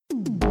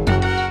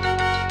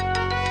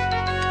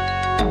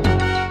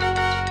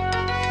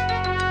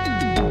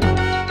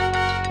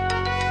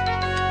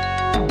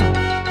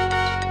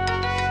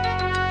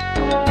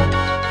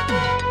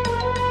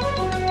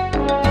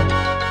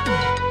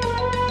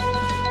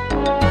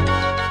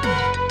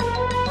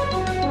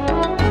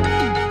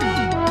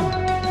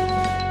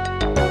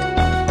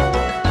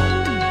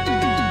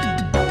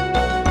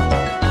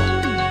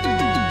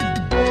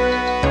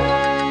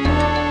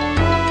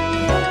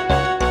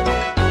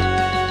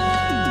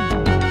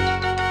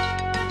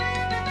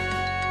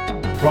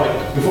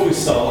we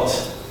start,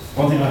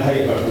 one thing I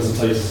hate about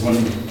presentations is when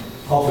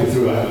halfway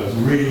through I have a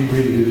really,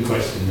 really good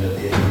question at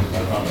the end.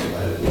 I can't remember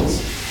what it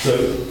was. So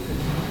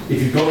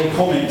if you've got any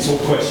comments or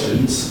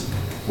questions,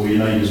 or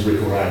your name is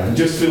Rick or Aaron,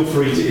 just feel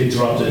free to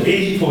interrupt at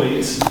any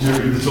point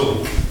during the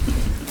talk.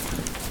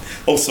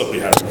 Oh,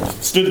 sorry, Aaron.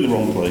 Stood in the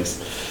wrong place.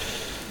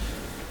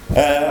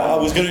 I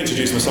was going to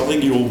introduce myself. I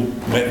think you all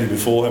met me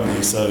before, haven't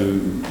you? So,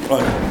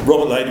 I'm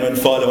Robert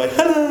Laymans, by the way.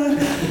 Hello!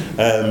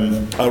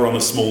 I run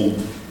a small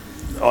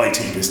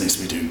IT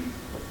business. We do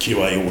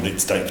QA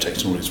audits, data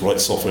protection audits, write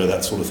software,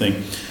 that sort of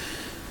thing.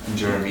 And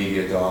you're a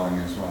media darling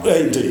as well.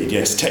 Indeed,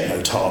 yes.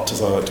 Techno-tart,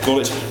 as I like to call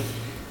it.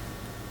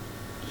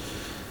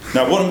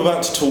 Now, what I'm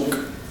about to talk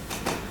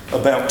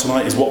about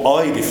tonight is what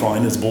I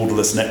define as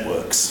borderless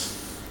networks,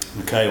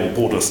 okay, or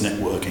borderless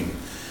networking.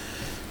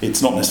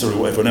 It's not necessarily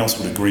what everyone else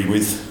would agree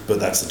with, but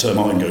that's the term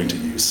I'm going to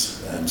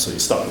use, so you're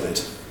stuck with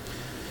it.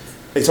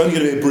 It's only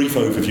going to be a brief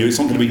overview, it's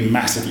not going to be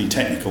massively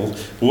technical, but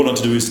what I want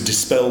to do is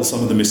dispel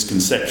some of the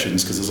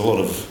misconceptions, because there's a lot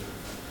of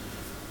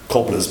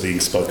cobblers being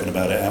spoken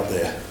about it out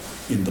there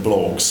in the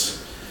blogs.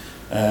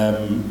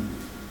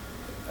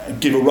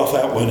 Give a rough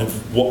outline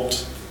of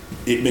what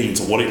it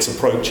means, or what its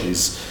approach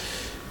is.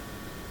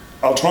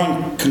 I'll try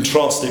and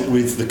contrast it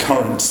with the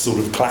current sort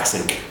of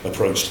classic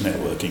approach to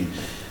networking,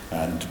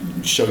 and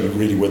show you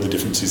really where the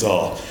differences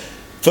are.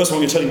 First of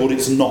all, I'm going to tell you what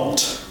it's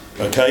not,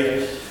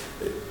 okay?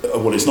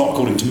 Well, it's not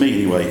according to me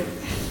anyway.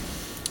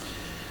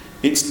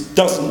 It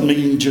doesn't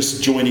mean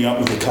just joining up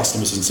with the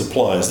customers and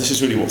suppliers. This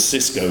is really what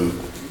Cisco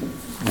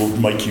will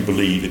make you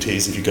believe it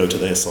is if you go to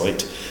their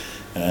site.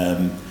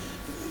 They're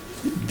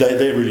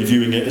really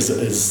viewing it as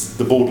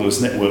the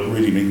borderless network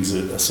really means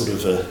a sort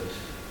of a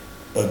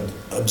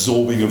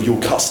absorbing of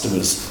your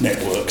customers'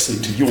 networks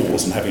into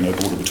yours and having no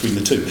border between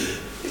the two.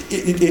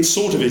 It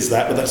sort of is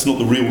that, but that's not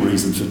the real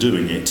reason for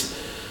doing it.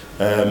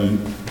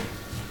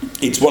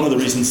 It's one of the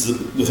reasons that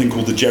the thing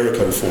called the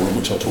Jericho Forum,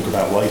 which I'll talk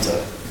about later,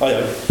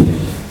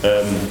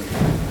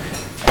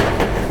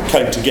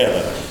 came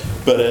together.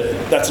 But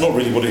that's not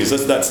really what it is.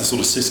 That's the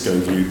sort of Cisco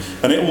view.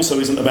 And it also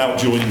isn't about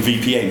joining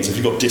VPNs. If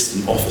you've got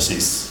distant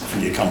offices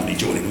from your company,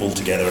 joining them all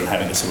together and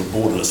having a sort of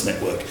borderless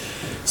network.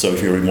 So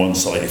if you're in one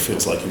side, it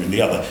feels like you're in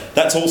the other.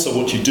 That's also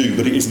what you do,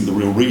 but it isn't the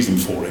real reason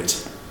for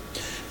it.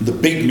 The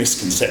big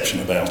misconception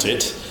about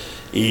it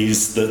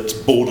is that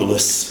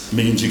borderless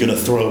means you're going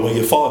to throw away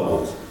your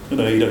firewall.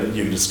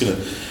 You're just going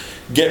to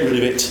get rid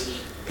of it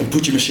and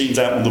put your machines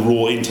out on the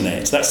raw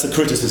internet. That's the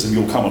criticism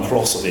you'll come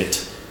across of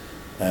it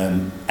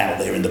out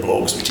there in the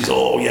blogs, which is,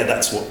 oh yeah,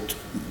 that's what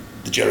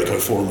the Jericho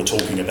Forum are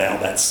talking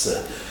about. That's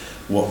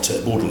what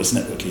borderless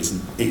network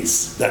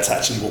is. That's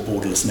actually what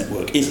borderless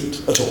network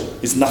isn't at all.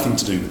 It's nothing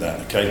to do with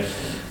that, okay?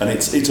 And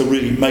it's a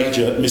really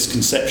major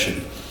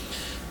misconception.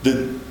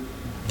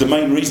 The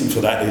main reason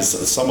for that is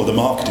some of the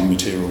marketing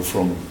material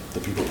from the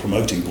people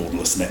promoting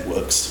borderless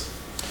networks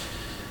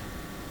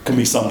can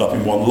be summed up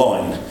in one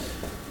line.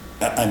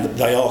 And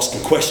they ask a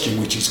question,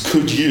 which is,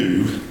 could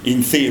you,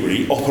 in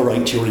theory,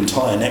 operate your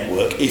entire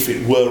network if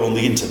it were on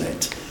the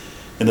internet?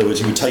 In other words,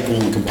 you would take all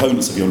the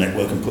components of your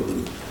network and put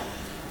them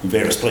in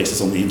various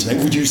places on the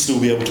internet. Would you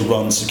still be able to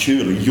run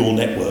securely your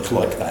network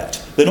like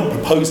that? They're not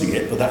proposing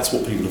it, but that's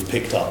what people have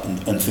picked up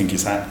and think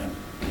is happening.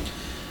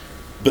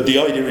 But the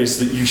idea is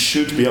that you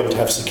should be able to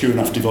have secure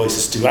enough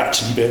devices to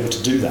actually be able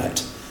to do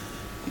that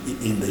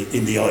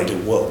in the ideal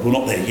world. We're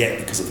not there yet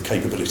because of the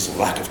capabilities or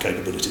lack of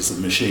capabilities of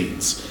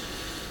machines.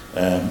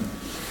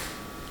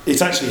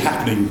 It's actually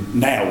happening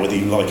now, whether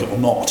you like it or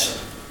not.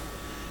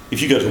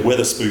 If you go to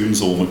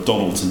Wetherspoons or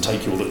McDonald's and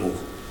take your little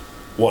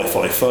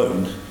Wi-Fi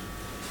phone,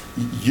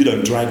 you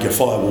don't drag your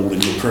firewall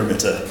and your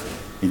perimeter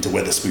into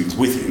Wetherspoons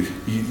with you.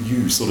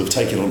 You sort of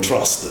take it on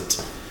trust that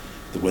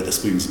the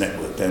Wetherspoons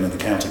network down in the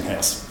counting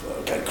house.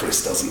 Okay,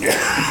 Chris doesn't get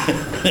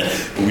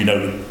but we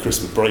know that Chris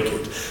would break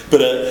it.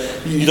 But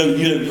you don't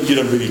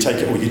really take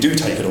it, or you do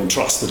take it on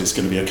trust that it's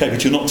going to be okay,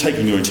 but you're not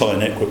taking your entire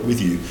network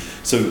with you.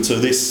 So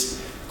this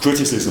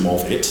criticism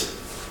of it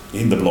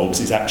in the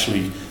blogs is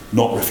actually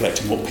not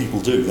reflecting what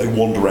people do. They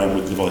wander around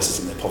with devices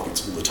in their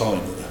pockets all the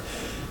time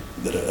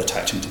that are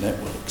attaching to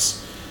networks.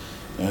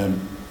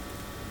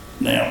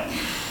 Now,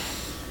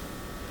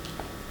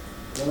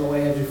 Run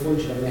away every phone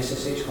should have an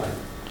SSH client.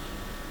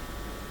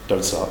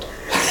 Don't start.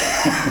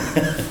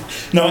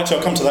 No, actually,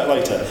 I'll come to that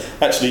later.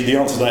 Actually, the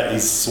answer to that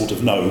is sort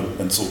of no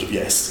and sort of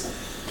yes.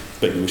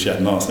 But you wish you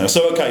hadn't asked now.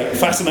 So, okay,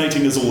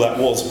 fascinating as all that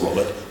was,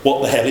 Robert,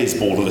 what the hell is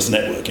borderless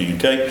networking,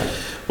 okay?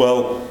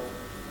 Well,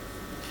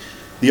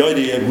 the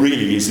idea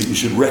really is that you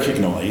should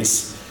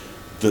recognise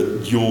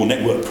that your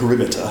network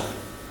perimeter,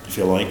 if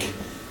you like,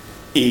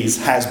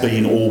 has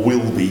been or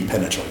will be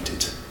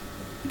penetrated.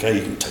 Okay,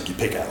 you can take your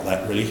pick out of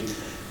that, really.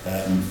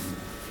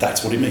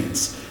 That's what it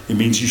means. It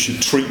means you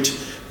should treat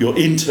your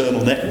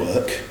internal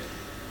network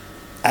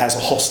as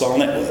a hostile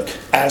network,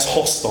 as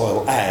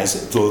hostile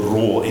as the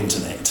raw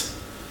internet.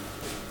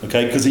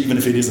 Okay, because even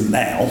if it isn't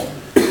now,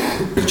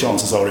 the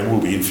chances are it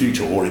will be in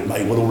future, or it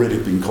may well already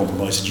have been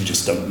compromised, you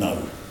just don't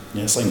know.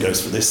 Yeah, same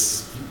goes for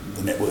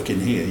the network in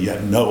here. You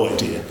have no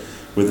idea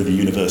whether the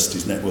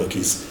university's network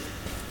is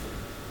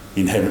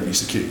inherently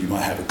secure. You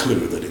might have a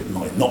clue that it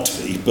might not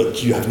be,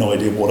 but you have no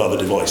idea what other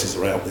devices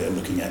are out there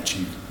looking at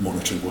you,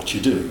 monitoring what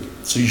you're doing.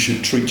 So you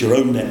should treat your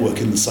own network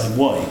in the same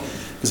way,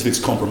 because if it's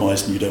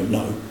compromised and you don't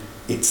know,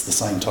 it's the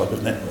same type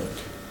of network.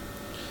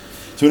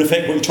 So in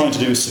effect, what you're trying to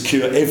do is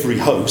secure every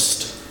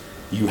host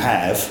you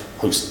have,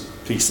 host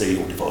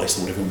PC or device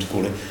or whatever you want to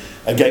call it,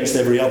 against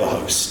every other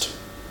host.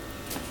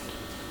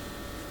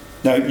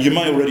 Now, you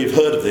may already have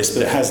heard of this,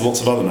 but it has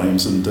lots of other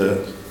names, and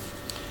the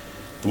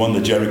one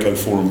the Jericho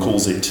Forum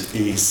calls it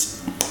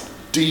is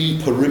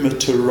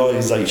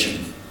deperimeterization,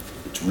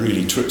 which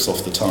really trips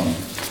off the tongue.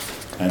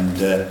 And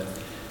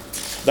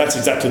that's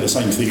exactly the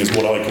same thing as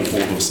what I call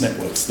borderless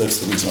networks. That's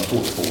the reason I call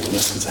it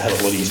borderless, it's a hell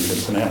of a lot easier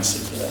than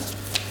pronouncing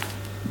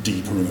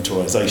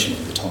deperimeterization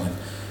at the time.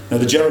 Now,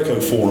 the Jericho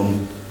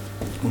Forum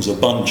was a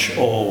bunch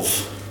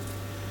of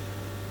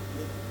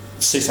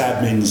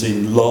sysadmins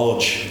in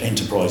large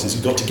enterprises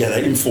who got together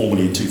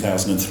informally in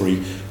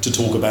 2003 to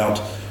talk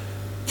about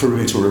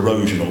perimeter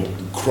erosion, or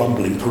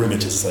crumbling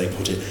perimeters, as they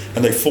put it.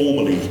 And they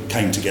formally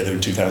came together in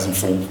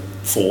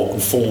 2004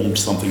 and formed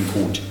something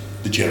called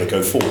the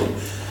Jericho Forum.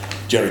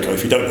 Jericho,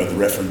 if you don't know the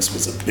reference,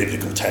 was a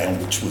biblical town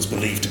which was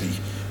believed to be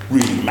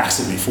really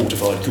massively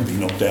fortified, couldn't be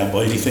knocked down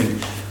by anything.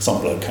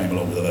 Some bloke came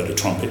along with a load of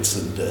trumpets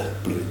and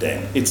blew it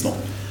down. It's not,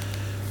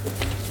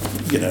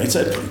 it's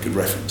a pretty good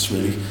reference,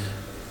 really.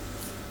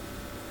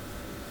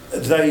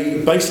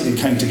 They basically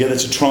came together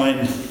to try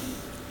and,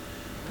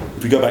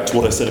 if we go back to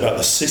what I said about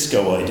the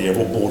Cisco idea of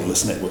what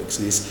borderless networks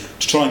is,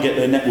 to try and get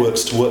their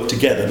networks to work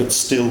together but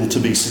still to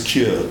be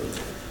secure.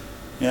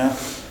 Yeah.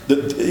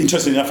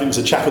 Interestingly enough, it was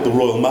a chap at the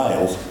Royal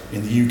Mail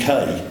in the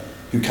UK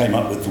who came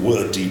up with the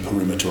word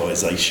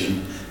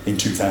deperimeterization in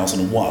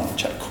 2001, a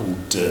chap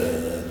called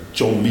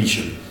John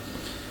Measham.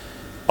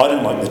 I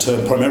don't like the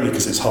term primarily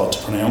because it's hard to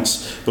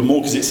pronounce, but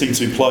more because it seems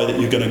to imply that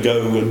you're going to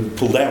go and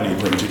pull down your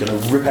perimeter, you're going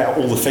to rip out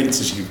all the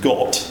fences you've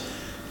got,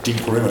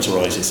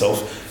 deperimeterize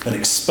yourself, and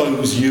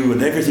expose you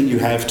and everything you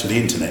have to the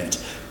internet,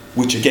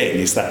 which again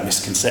is that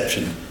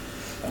misconception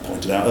I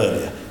pointed out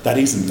earlier. That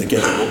isn't,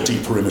 again, what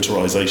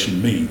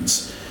deperimeterization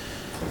means.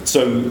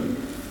 So,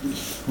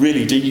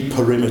 really,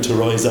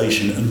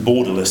 deperimeterization and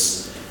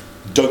borderless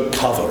don't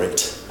cover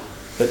it.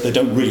 They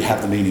don't really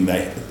have the meaning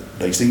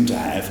they seem to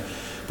have.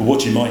 But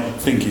what you might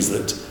think is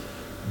that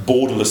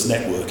borderless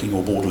networking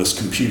or borderless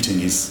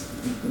computing is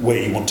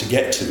where you want to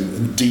get to,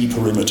 and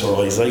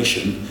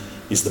deperimeterization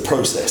is the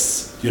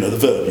process, the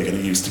verb you're going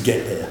to use to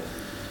get there.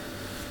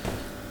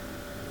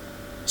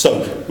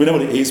 So, we know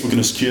what it is. We're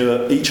going to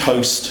secure each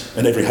host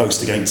and every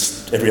host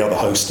against every other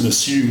host and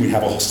assume we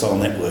have a hostile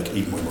network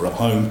even when we're at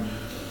home.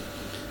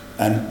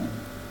 And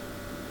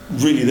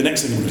really the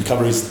next thing we're going to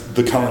cover is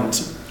the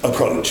current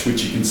approach,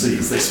 which you can see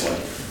is this one,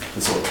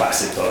 the sort of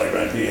classic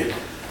diagram here.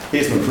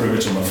 Here's my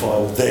perimeter and my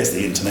firewall, there's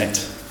the internet,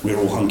 we're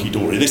all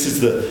hunky-dory. This is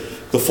the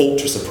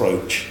fortress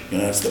approach,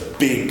 it's the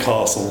big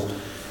castle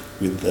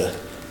with the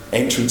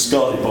entrance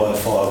guarded by a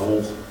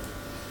firewall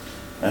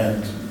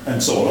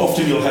and so on.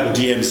 Often you'll have a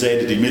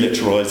DMZ, a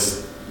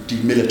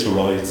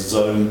demilitarized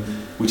zone,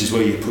 which is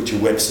where you put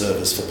your web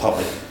servers for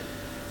public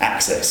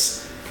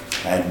access.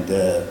 And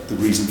the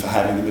reason for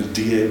having a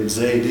DMZ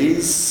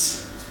is...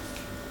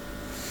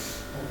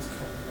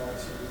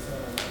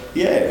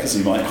 Yeah, because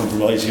you might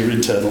compromise your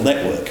internal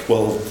network.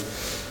 Well,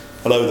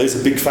 hello, there's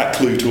a big fat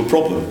clue to a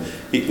problem.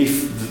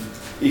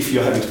 If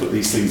you're having to put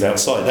these things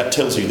outside, that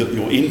tells you that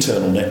your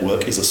internal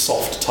network is a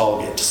soft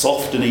target,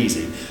 soft and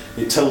easy.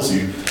 It tells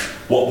you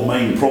what the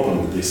main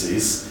problem with this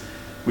is,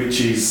 which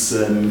is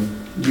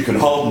you can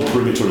harden the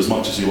perimeter as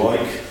much as you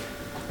like,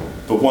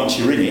 but once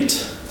you're in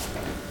it,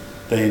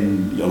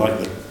 then you're like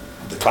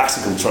the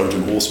classical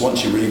Trojan horse.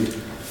 Once you're in,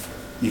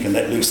 you can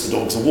let loose the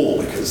dogs of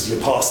war because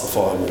you're past the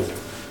firewall.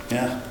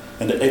 Yeah?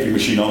 And every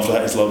machine after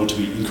that is liable to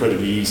be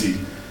incredibly easy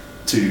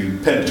to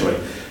penetrate.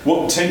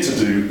 What we tend to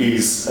do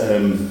is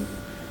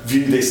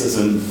view this as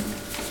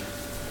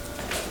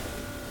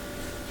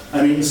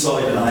an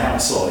inside and an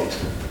outside.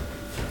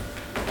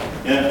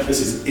 Yeah, this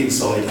is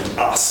inside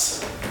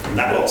us, and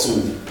that lot's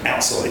all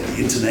outside.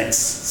 The internet's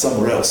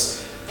somewhere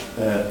else.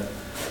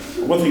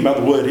 One thing about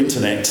the word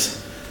internet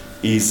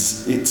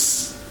is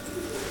it's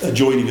a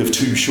joining of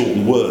two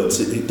shortened words.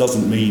 It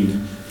doesn't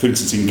mean, for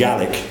instance, in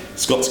Gaelic,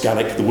 Scots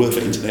Gaelic, the word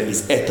for internet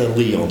is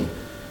etalion,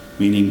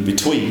 meaning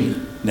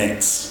between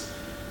nets.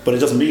 But it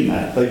doesn't mean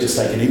that. They just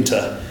take an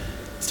inter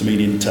to mean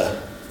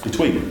inter,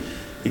 between.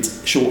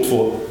 It's short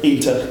for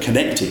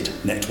interconnected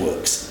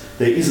networks.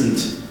 There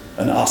isn't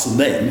an us and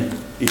them,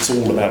 it's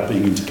all about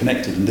being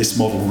interconnected, and this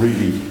model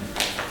really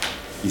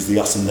is the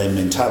us and them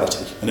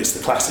mentality, and it's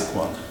the classic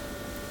one.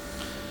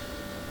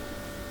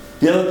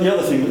 The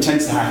other thing that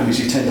tends to happen is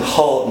you tend to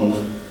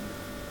harden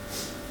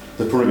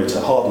the perimeter,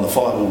 harden the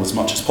firewall as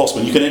much as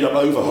possible. You can end up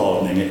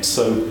over-hardening it,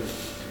 so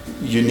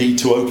you need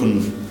to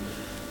open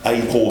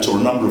a port or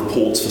a number of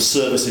ports for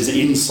services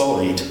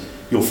inside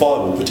your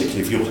firewall,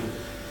 particularly if you're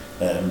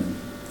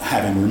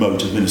having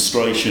remote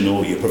administration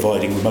or you're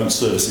providing remote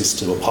services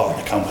to a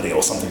partner company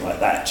or something like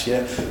that,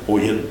 yeah? Or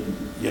you're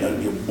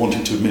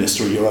wanting to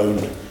administer your own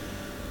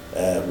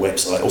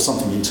website or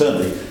something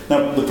internally.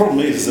 Now, the problem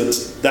is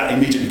that that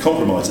immediately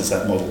compromises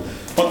that model.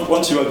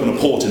 Once you open a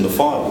port in the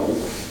firewall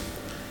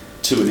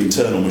to an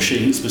internal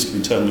machine, specific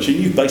internal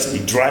machine, you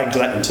basically dragged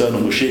that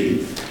internal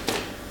machine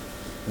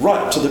right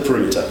up to the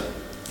perimeter.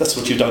 That's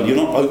what you've done. You're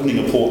not opening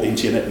a port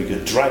into your network,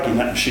 you're dragging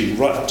that machine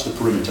right up to the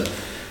perimeter.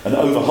 And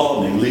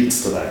over-hardening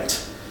leads to that.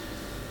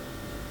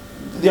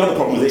 The other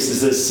problem with this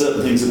is there's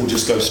certain things that will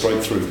just go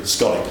straight through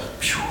Skype,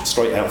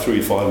 straight out through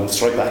your firewall,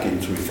 straight back in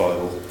through your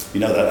firewall. You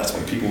know that's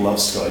why people love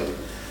Skype.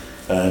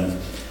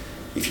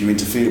 If you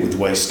interfere with the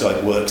way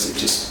Skype works, it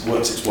just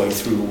works its way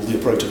through all the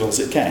protocols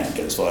it can. It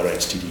goes via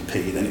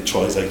HTTP, then it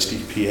tries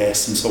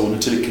HTTPS and so on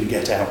until it can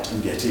get out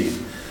and get in.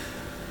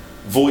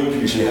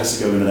 VoIP usually has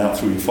to go in and out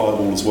through your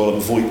firewall as well,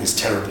 and VoIP is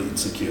terribly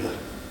insecure.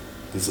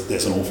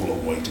 There's an awful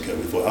long way to go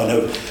with VoIP. I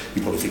know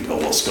you probably think, oh,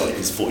 well, Skype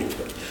is VoIP,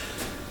 but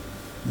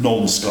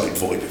non-Skype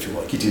VoIP, if you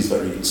like, it is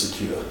very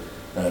insecure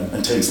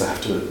and tends to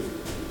have to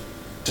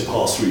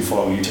pass through your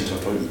firewall. You tend to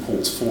have to open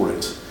ports for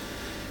it.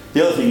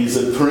 The other thing is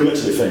that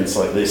perimeter defence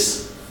like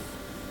this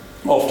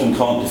often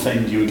can't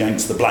defend you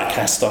against the black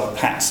hat stuff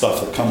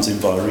that comes in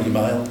via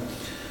email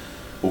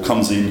or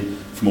comes in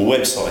from a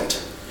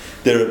website.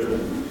 There are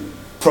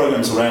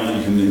programs around that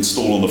you can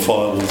install on the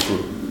firewall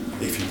through,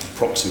 if you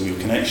proxy all your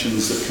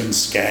connections, that can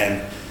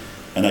scan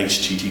an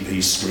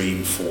HTTP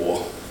stream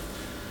for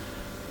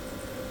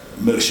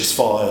malicious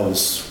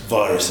files,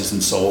 viruses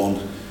and so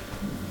on.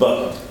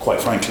 But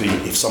quite frankly,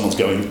 if someone's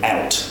going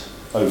out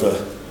over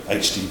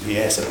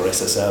HTTPS or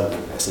SSL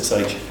or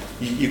SSH,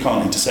 you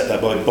can't intercept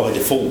that by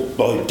default,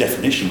 by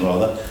definition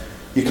rather.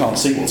 You can't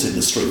see what's in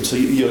the stream, so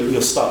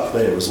you're stuck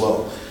there as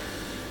well.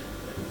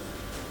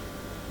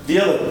 The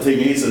other thing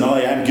is, and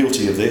I am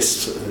guilty of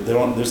this, there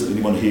isn't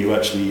anyone here who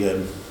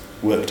actually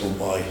worked on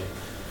my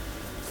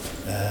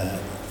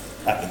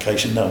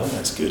application. No,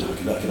 that's good.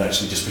 I can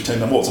actually just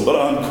pretend I wasn't. But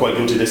I'm quite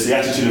guilty of this. The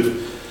attitude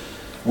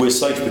of we're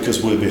safe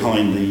because we're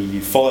behind the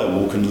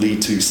firewall can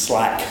lead to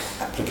slack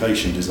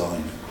application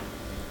design.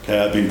 Okay,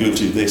 I've been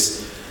guilty of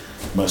this.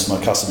 Most of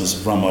my customers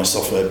have run my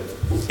software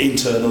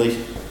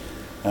internally,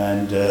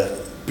 and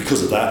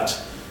because of that,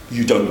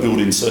 you don't build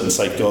in certain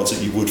safeguards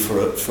that you would for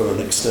an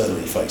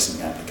externally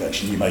facing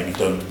application. You maybe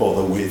don't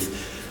bother with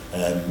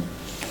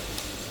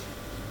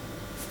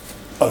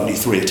only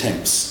 3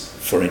 attempts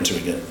for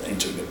entering an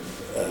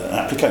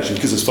application,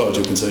 because as far as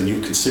you're concerned,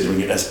 you're considering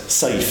it as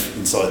safe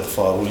inside the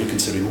firewall, you're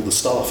considering all the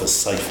staff as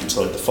safe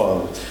inside the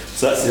firewall.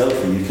 So that's the other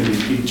thing, you can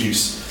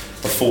induce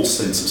a false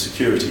sense of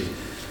security.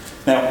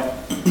 Now,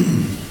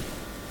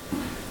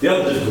 the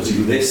other difficulty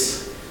with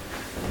this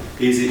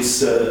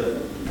is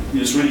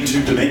it's really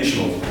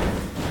two-dimensional,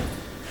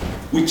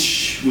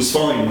 which was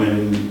fine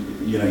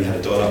when you had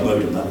a dial-up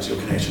modem, that was your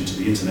connection to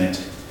the internet.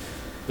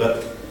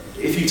 But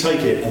if you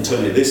take it and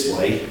turn it this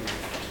way,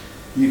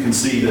 you can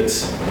see that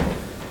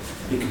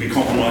it can be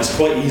compromised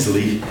quite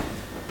easily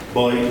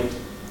by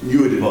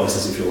newer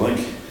devices, if you like.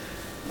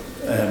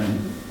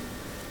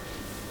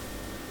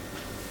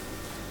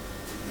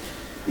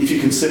 If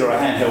you consider a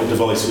handheld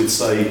device with,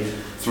 say,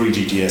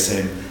 3G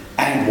GSM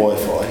and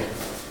Wi-Fi,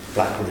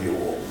 BlackBerry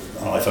or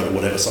an iPhone or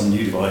whatever, some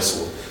new device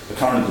or a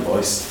current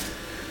device,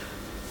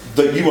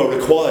 that you are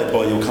required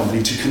by your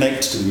company to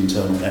connect to the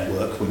internal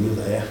network when you're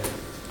there,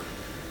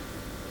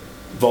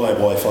 via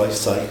Wi-Fi,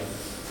 say.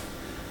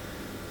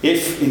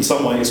 If in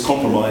some way it's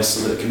compromised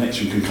so that a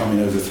connection can come in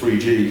over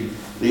 3G,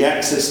 the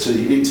access to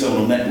the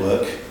internal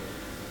network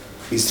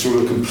is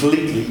through a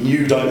completely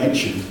new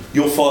dimension.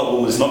 Your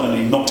firewall is not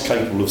only not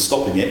capable of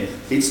stopping it,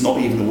 it's not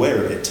even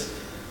aware of it.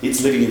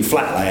 It's living in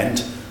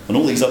flatland, and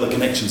all these other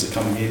connections are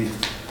coming in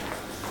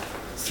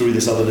through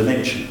this other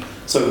dimension.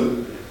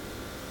 So,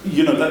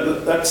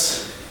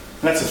 that's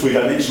a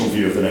 3-dimensional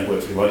view of the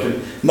network, if you like,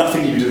 and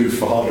nothing you do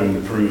for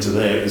hardening the perimeter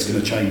there is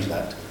going to change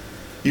that.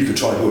 You could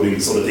try building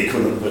sort of the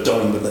equivalent of a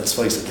dome, but let's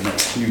face it, the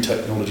next new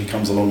technology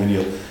comes along and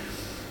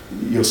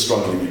you're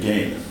struggling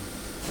again.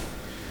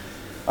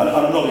 And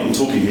I'm not even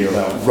talking here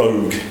about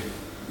rogue,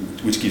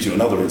 which gives you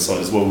another insight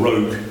as well,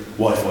 rogue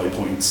Wi-Fi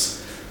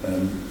points,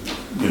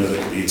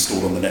 that could be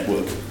installed on the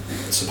network,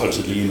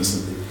 supposedly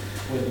innocently.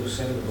 Windows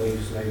 7, I believe,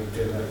 is now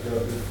doing that.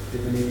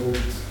 They've enabled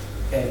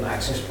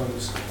access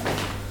points.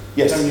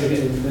 Yes. Turn it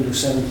in Windows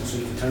 7 so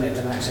you can turn it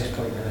into an access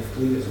point, and I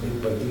believe it's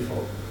enabled by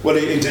default. Well,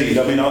 indeed.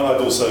 I mean,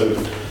 I've also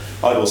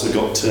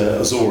got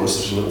Azure as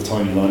such a little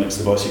tiny Linux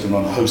device. You can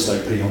run host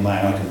AP on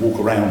that, and I can walk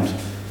around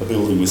a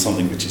building with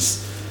something which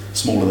is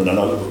smaller than a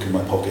notebook in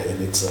my pocket,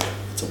 and it's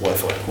a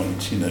Wi-Fi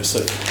point,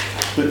 So,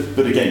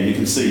 but again, you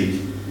can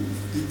see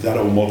that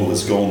old model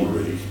has gone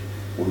really,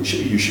 or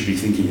you should be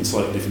thinking in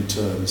slightly different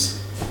terms.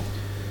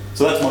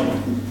 So that's my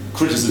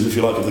criticism, if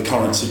you like, of the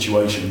current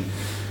situation.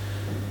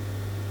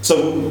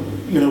 So,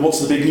 what's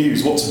the big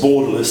news? What's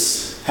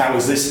borderless? How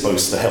is this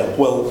supposed to help?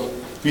 Well,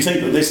 if you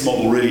think that this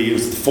model really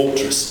is the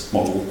fortress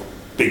model,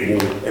 big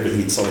wall,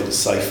 everything inside is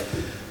safe,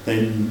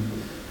 then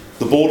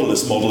the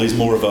borderless model is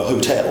more of a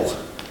hotel.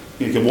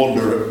 You can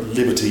wander at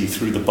liberty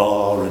through the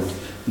bar and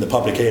in the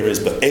public areas,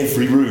 but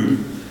every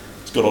room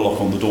has got a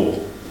lock on the door.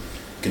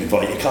 You can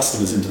invite your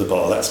customers into the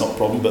bar, that's not a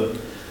problem, but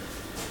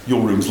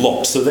your room's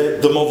locked. So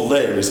the model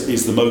there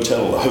is the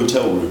motel, the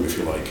hotel room, if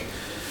you like.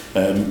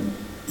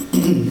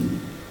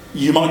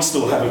 You might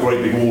still have a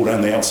great big wall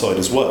around the outside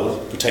as well,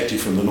 protect you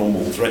from the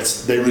normal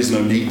threats. There is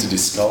no need to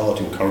discard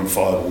your current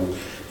firewall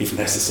if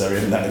necessary,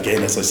 and that,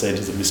 again, as I said,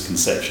 is a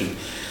misconception.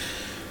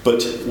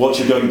 But what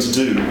you're going to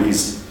do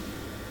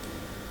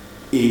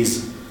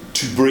is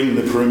to bring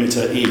the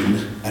perimeter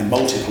in and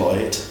multiply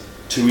it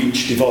to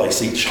each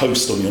device, each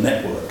host on your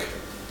network,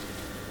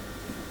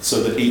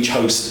 so that each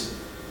host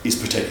is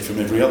protected from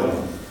every other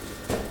one.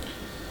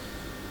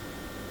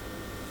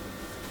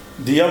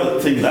 The other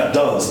thing that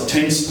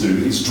tends to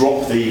do is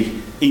drop the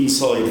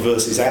inside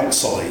versus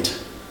outside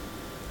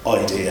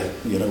idea.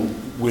 You know,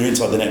 we're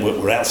inside the network,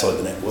 we're outside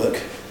the network.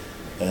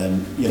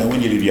 You know,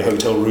 when you leave your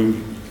hotel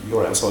room,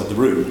 you're outside the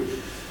room.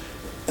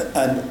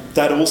 And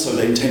that also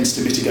then tends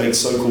to mitigate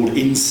so-called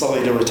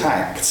insider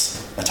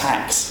attacks,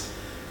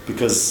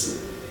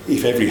 because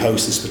if every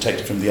host is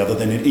protected from the other,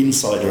 then an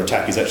insider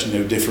attack is actually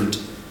no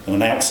different than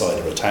an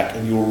outsider attack,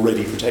 and you're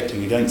already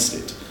protecting against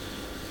it.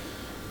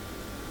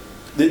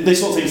 This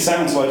sort of thing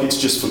sounds like it's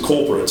just for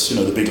corporates, you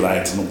know, the big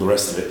lags and all the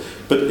rest of it,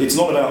 but it's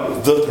not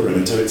about the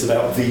perimeter, it's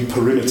about the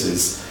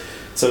perimeters.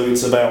 So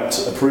it's about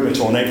a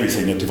perimeter on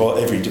everything,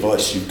 every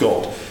device you've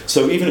got.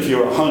 So even if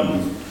you're at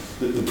home,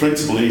 the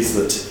principle is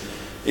that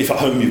if at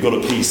home you've got a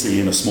PC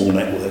and a small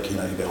network, you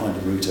know, you're behind a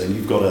router, and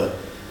you've got a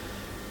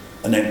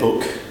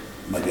netbook,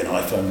 maybe an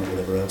iPhone or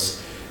whatever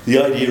else, the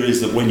idea is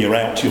that when you're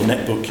out, your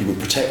netbook, you would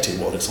protect it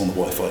while it's on the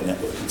Wi-Fi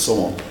network and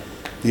so on.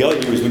 The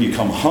idea is when you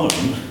come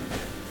home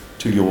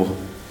to your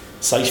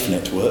safe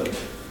network,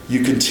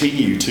 you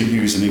continue to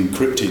use an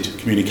encrypted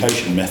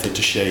communication method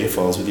to share your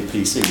files with your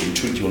PC. You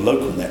treat your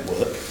local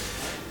network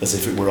as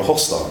if it were a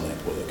hostile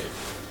network.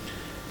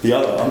 The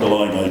other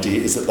underlying idea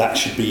is that that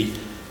should be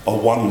a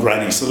one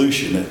granny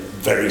solution,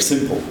 very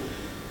simple.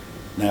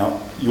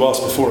 Now, you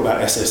asked before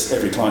about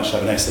every client should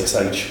have an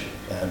SSH,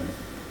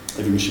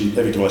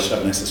 every device should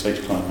have an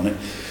SSH client on it.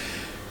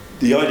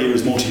 The idea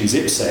is more to use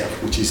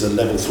IPsec, which is a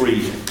level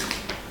 3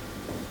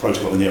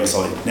 protocol in the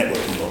OSI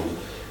networking model.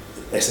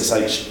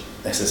 SSH,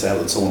 SSL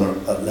and so on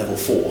are at level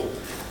 4.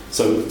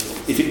 So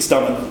if it's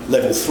done at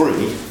level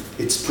 3,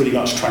 it's pretty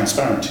much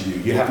transparent to you.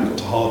 You haven't got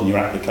to harden your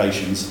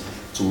applications.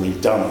 It's already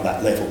done at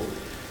that level.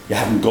 You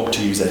haven't got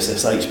to use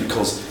SSH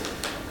because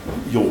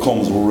your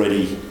comms are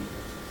already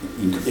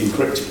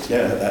encrypted,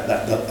 at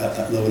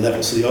that lower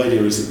level. So the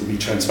idea is it will be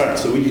transparent.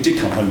 So when you did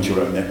come home to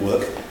your own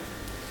network,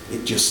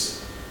 it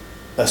just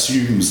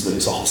assumes that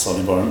it's a hostile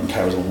environment and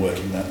carries on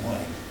working that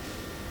way.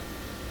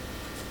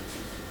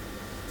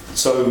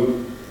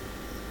 So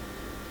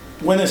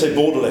when they say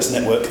borderless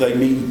network, they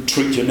mean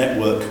treat your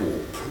network, or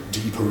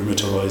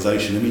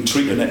deperimeterization, they mean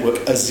treat your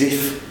network as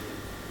if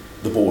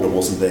the border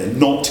wasn't there,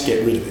 not to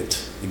get rid of it.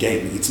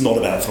 Again, it's not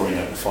about throwing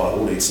out the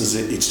firewall, it's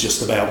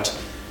just about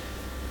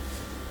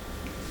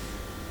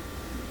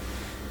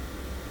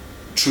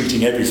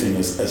treating everything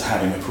as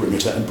having a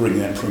perimeter and bringing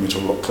that perimeter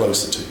a lot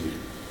closer to you.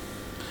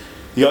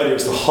 The idea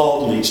is to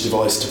harden each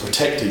device, to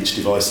protect each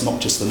device, not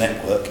just the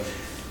network,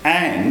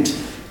 and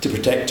to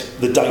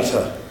protect the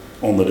data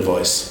on the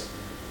device.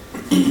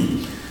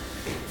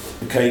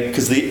 Okay,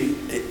 because there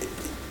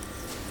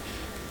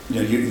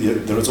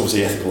is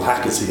obviously ethical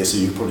hackers here, so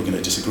you're probably going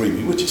to disagree with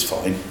me, which is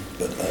fine,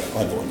 but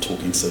I know I'm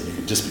talking, so you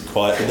can just be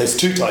quiet. But there's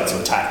two types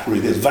of attack, really.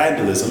 There's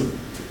vandalism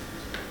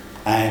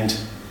and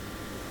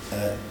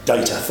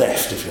data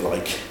theft, if you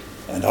like.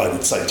 And I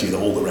would say to you that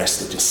all the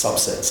rest are just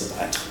subsets of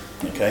that.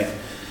 Okay?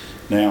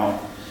 Now,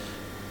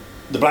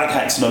 the black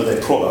hats know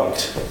their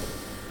product,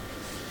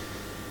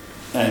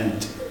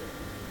 and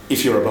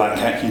if you're a black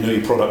hat, you know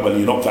your product well,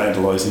 you're not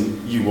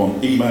vandalising. You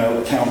want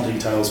email, account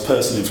details,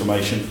 personal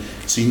information,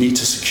 so you need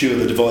to secure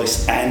the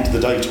device and the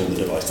data on the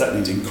device. That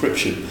means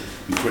encryption,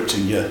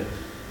 encrypting your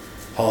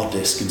hard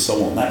disk and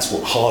so on. That's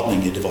what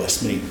hardening your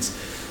device means.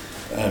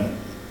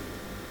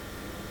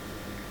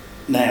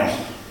 Now,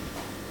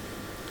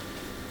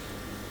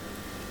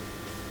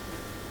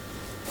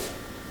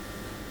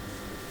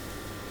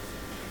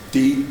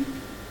 the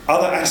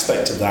other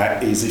aspect of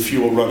that is if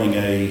you're running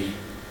a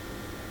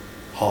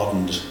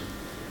hardened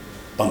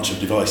bunch of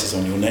devices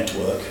on your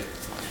network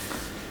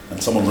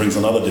and someone brings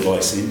another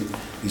device in,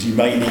 is you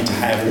may need to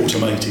have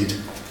automated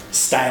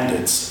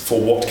standards for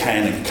what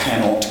can and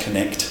cannot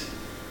connect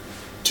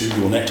to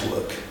your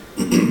network.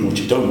 What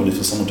you don't want is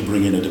for someone to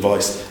bring in a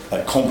device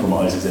that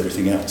compromises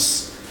everything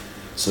else.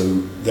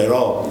 So there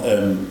are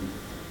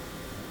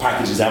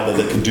packages out there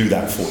that can do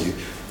that for you.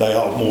 They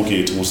are more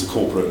geared towards the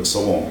corporate and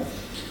so on.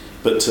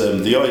 But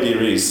the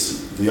idea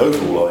is, the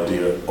overall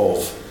idea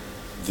of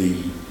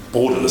the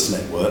borderless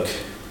network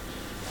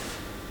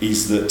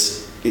is that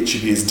it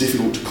should be as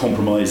difficult to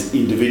compromise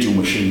individual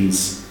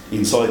machines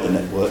inside the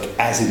network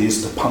as it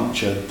is to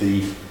puncture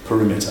the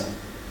perimeter.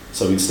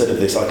 So instead of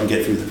this, I can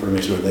get through the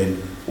perimeter and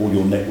then all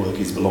your network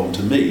is belong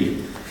to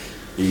me,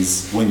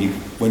 is when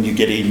you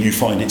get in, you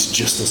find it's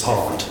just as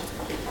hard.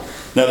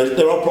 Now,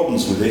 there are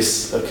problems with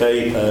this,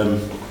 okay?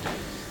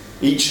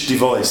 Each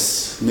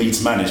device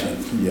needs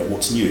management. Yeah,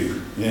 what's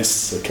new?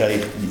 Yes,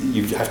 okay.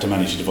 You have to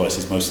manage your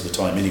devices most of the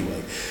time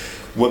anyway.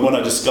 When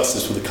I discussed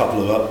this with a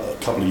couple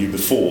of you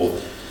before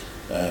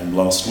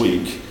last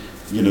week,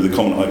 the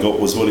comment I got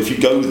was, well, if you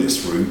go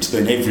this route,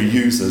 then every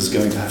user is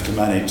going to have to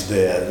manage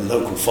their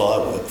local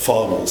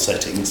firewall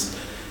settings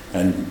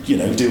and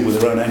deal with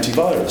their own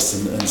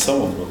antivirus and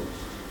so on. Well,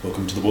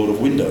 welcome to the world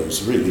of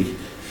Windows, really.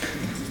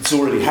 It's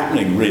already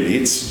happening, really.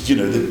 It's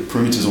the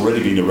perimeter's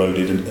already been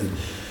eroded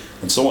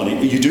and so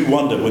on. You do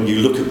wonder when you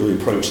look at the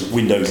approach that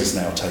Windows is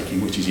now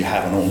taking, which is you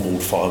have an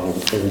onboard firewall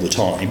all the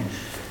time,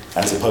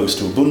 as opposed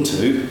to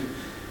Ubuntu,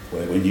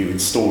 where when you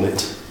install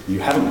it, you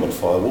haven't got a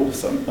firewall.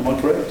 So, am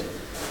I correct?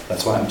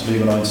 That's what happened to me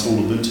when I installed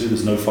Ubuntu.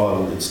 There's no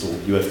firewall installed,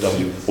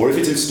 UFW. Or if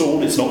it's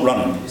installed, it's not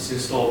running. It's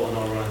installed but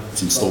not running.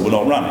 It's installed but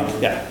not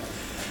running, yeah.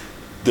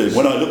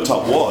 When I looked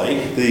up why,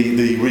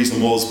 the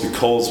reason was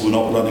because we're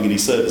not running any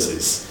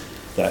services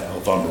that are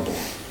vulnerable.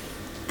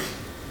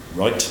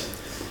 Right?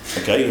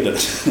 Okay,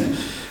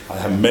 I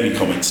have many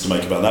comments to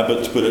make about that,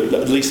 but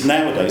at least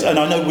nowadays, and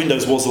I know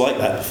Windows was like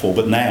that before,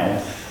 but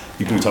now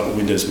you boot up a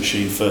Windows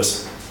machine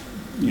first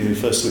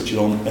switch it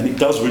on, and it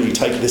does really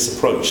take this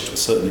approach to a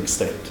certain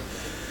extent.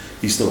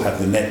 You still have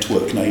the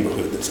network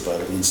neighbourhood that's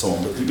available and so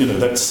on, but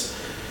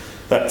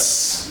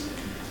that's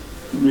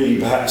really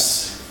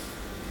perhaps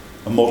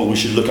a model we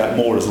should look at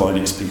more as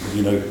Linux people.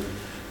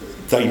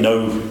 They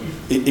know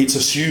it's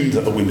assumed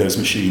that a Windows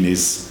machine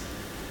is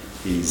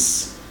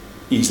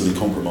easily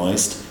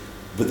compromised,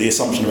 but the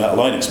assumption about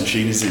a Linux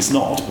machine is it's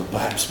not. But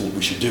perhaps what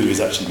we should do is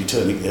actually be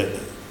turning the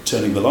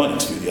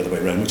Linux view the other way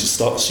around, which is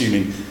start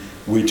assuming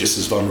we're just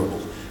as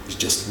vulnerable. It's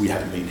just we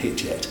haven't been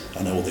hit yet.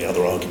 I know all the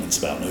other arguments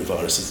about no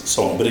viruses and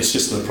so on, but it's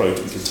just an approach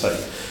we can take.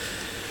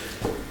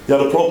 The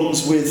other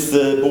problems with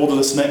the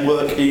borderless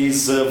network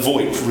is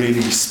VoIP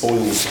really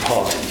spoils the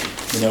party.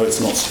 It's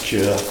not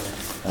secure.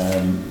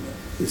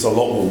 There's a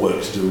lot more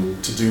work to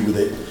do with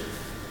it.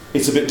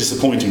 It's a bit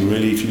disappointing,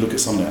 really, if you look at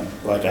something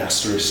like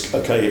Asterisk.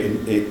 Okay,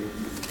 it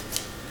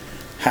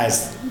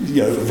has,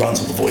 it runs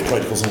on the VoIP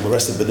protocols and all the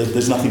rest of it, but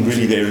there's nothing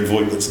really there in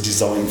VoIP that's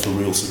designed for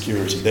real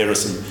security. There are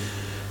some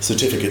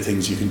certificate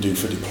things you can do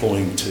for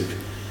deploying to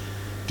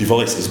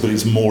devices, but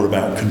it's more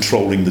about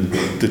controlling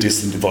the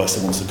distant device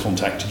that wants to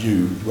contact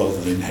you rather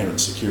than inherent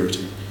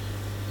security.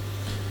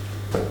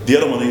 The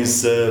other one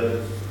is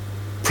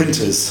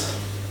printers.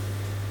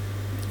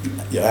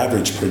 Your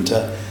average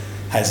printer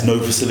has no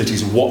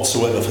facilities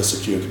whatsoever for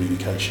secure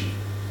communication.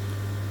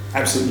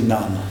 Absolutely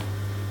none.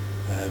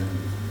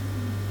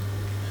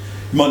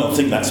 You might not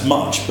think that's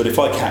much, but if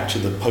I capture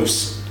the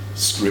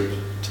PostScript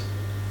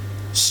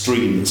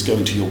stream that's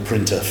going to your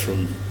printer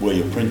from where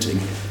you're printing,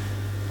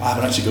 I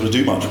haven't actually got to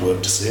do much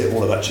work to see it.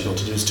 All I've actually got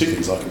to do is two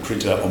things. I can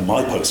print it out on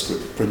my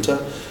PostScript printer,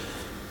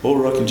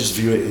 or I can just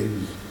view it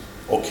in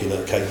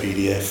Ocular,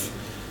 KPDF,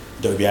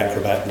 Adobe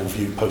Acrobat will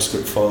view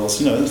PostScript files.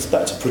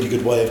 That's a pretty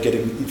good way of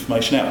getting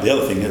information out. The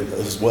other thing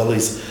as well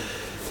is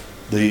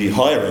the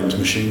higher end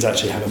machines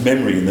actually have a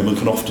memory in them and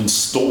can often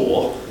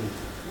store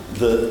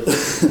the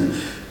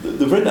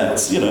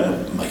printouts,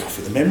 make off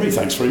with the memory,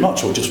 thanks very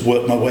much, or just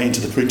work my way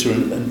into the printer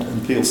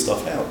and peel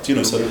stuff out, So.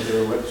 Is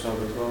there a website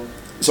as well?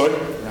 Sorry?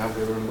 Now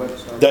their own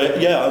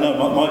website? Yeah, I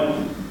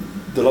know.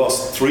 The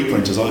last 3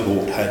 printers I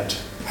bought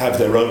have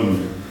their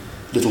own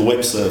little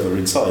web server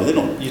inside.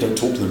 You don't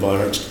talk to them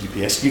via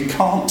HTTPS. You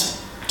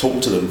can't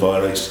talk to them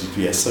via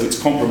HTTPS, so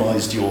it's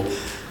compromised your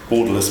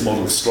borderless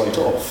model straight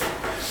off.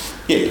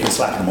 Yeah, you can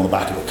slap them on the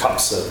back of a cup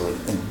server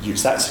and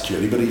use that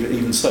securely, but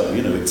even so,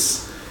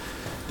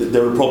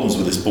 there are problems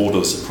with this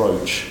borderless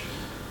approach,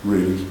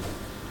 really.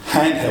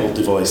 Handheld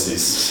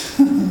devices.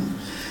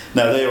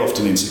 Now, they're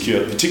often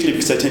insecure, particularly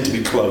because they tend to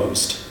be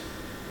closed.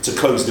 It's a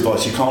closed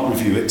device. You can't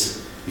review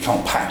it. You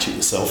can't patch it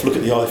yourself. Look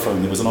at the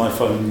iPhone. There was an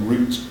iPhone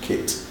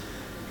rootkit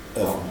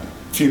a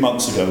few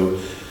months ago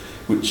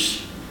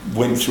which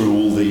went through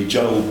all the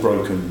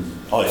jailbroken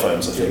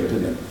iPhones, I think,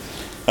 didn't it?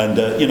 And,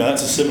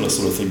 that's a similar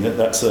sort of thing.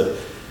 That's a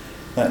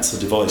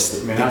device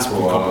that that's gets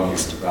what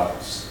compromised.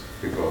 that's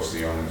because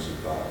the owners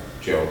of that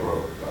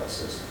jailbroke that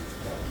system.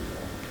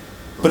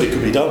 But it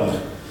could be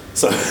done.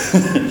 So,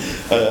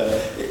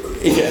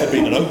 if it had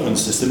been an open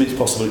system, it's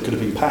possible it could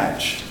have been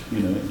patched,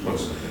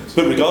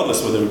 But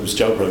regardless whether it was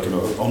jailbroken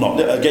or not,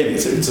 again,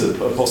 it's a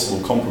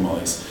possible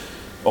compromise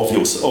of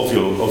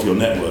your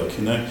network,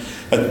 And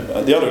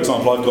the other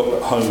example I've got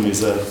at home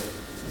is a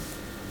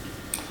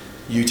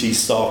UT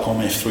Starcom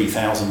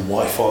F3000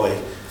 Wi-Fi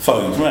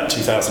phone from about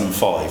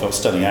 2005. I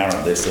was telling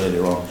Aaron this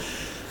earlier on,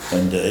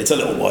 and it's a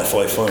little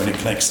Wi-Fi phone. It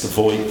connects to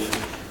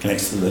VoIP,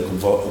 connects to the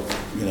local,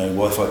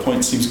 Wi-Fi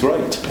point. Seems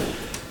great.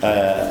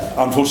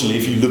 Unfortunately,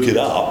 if you look it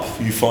up,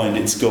 you find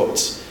it's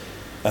got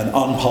an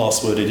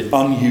unpassworded,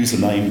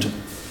 unusernamed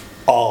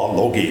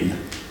R-login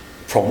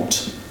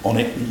prompt on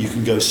it. You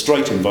can go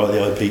straight in via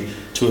the IP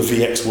to a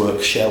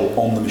VxWorks shell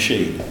on the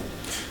machine.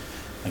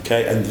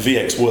 Okay, and the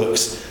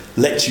VxWorks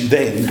lets you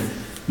then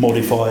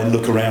modify and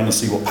look around and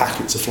see what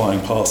packets are flying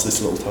past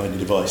this little tiny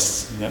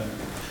device. And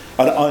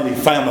I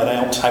found that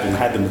out having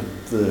had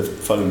the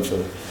phone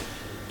for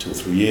 2 or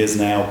 3 years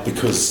now,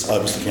 because I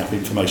was looking up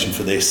information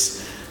for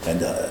this,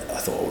 and I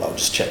thought, well, I'll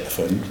just check the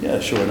phone. Yeah,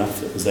 sure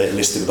enough, it was there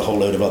listed with a whole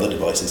load of other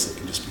devices that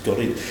can just be got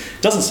in.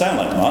 Doesn't sound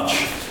like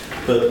much,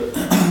 but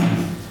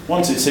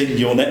once it's in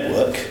your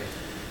network,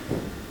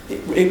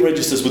 it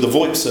registers with a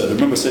VoIP server.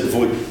 Remember I said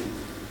VoIP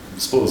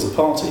spoils the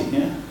party,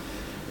 yeah?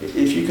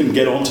 If you can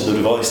get onto the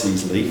device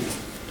easily,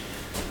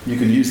 you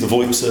can use the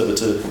VoIP server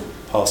to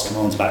pass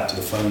commands back to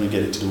the phone and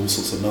get it to do all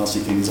sorts of nasty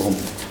things on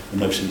a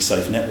notionally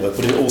safe network,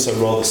 but it also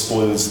rather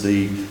spoils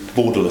the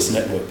borderless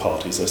network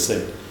party, as I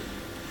said.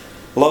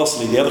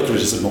 Lastly, the other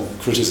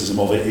criticism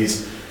of it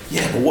is,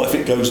 yeah, but what if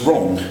it goes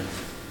wrong?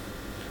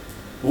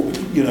 Well,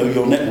 you know,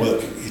 your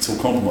network, it's all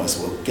compromised.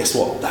 Well, guess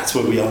what? That's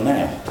where we are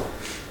now.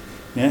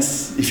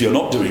 Yes? If you're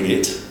not doing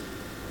it,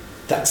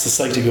 that's the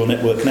state of your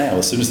network now.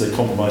 As soon as they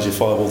compromise your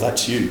firewall,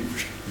 that's you.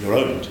 You're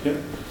owned.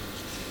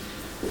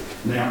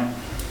 Yeah?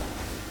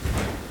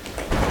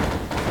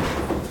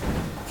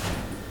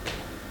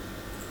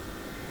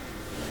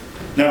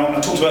 Now,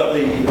 I talked about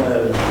the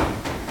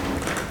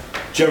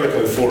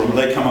Jericho forum.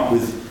 They came up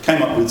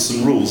with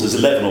some rules. There's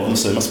 11 of them,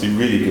 so it must be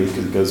really good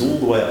because it goes all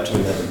the way up to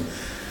 11.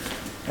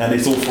 And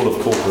it's all full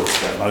of corporate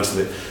stuff, most of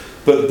it.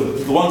 But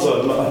the ones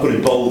I put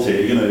in bold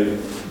here, you know,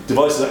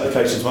 devices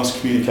applications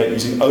must communicate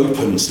using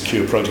open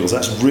secure protocols.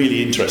 That's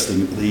really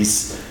interesting.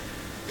 These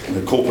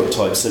corporate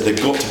types said they've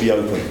got to be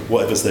open.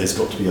 Whatever's there's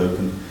got to be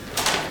open.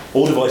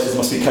 All devices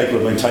must be capable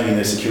of maintaining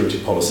their security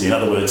policy. In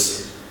other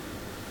words,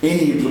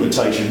 any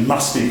implementation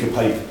must be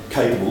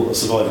capable of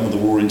surviving with the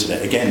raw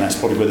internet. Again, that's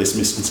probably where this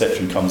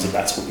misconception comes that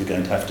that's what you're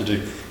going to have to do.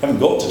 You haven't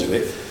got to do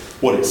it.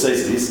 What it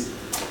says is,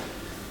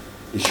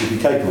 it should be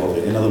capable of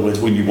it. In other words,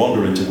 when you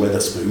wander into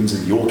Wetherspoons,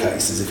 in your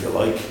cases, if you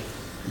like,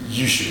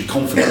 you should be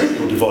confident that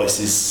your device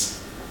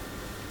is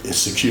as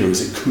secure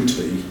as it could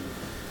be.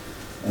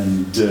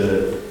 And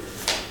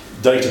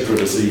data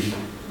privacy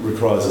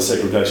requires a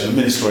segregation.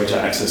 Administrator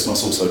access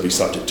must also be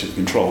subject to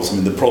controls. I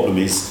mean, the problem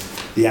is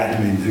the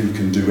admin who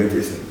can do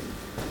everything.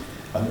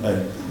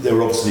 There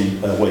are obviously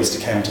ways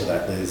to counter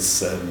that.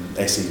 There's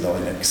SE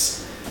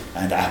Linux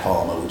and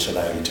AppArmor, which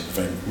allow you to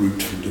prevent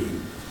root from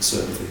doing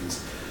certain things.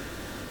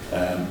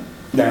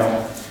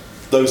 Now,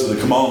 those are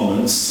the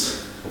commandments.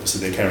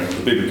 Obviously, they're carrying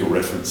the biblical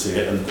reference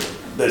here, and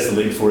there's the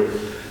link for it.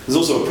 There's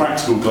also a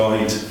practical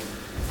guide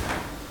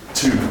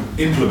to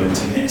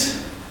implementing it,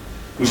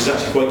 which is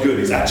actually quite good.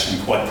 It's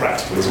actually quite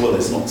practical as well.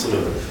 It's not sort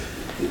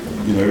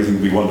of, you know, everything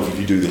would be wonderful if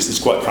you do this. It's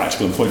quite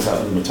practical and points out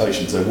the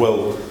limitations. They're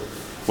well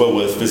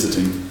worth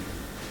visiting.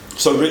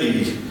 So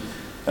really,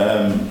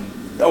 and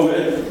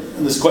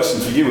there's a question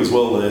for you as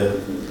well there,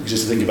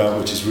 just to think about,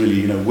 which is really,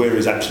 you know, where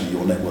is actually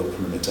your network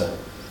perimeter?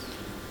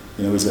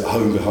 You know, is it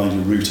home behind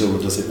your router, or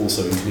does it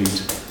also include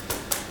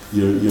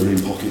your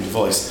in-pocket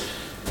device?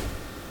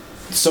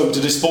 So to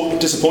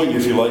disappoint you,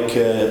 if you like,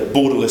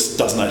 borderless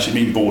doesn't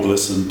actually mean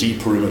borderless, and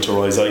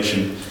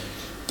deperimeterization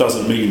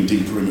doesn't mean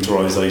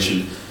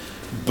deperimeterization.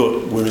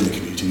 But we're in the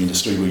computing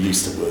industry, we're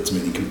used to words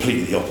meaning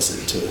completely the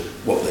opposite to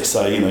what they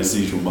say. You know, it's the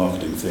usual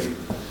marketing thing.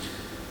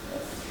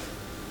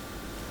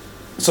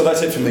 So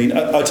that's it for me.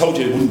 I told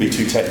you it wouldn't be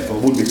too technical,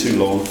 it wouldn't be too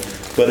long.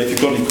 But if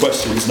you've got any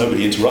questions,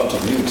 nobody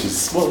interrupted me, which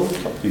is, well, a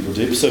couple of people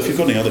did. So if you've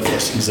got any other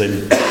questions,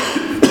 then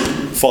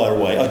fire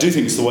away. I do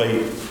think it's the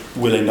way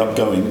we'll end up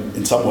going.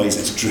 In some ways,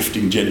 it's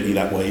drifting gently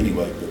that way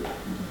anyway. But,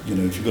 you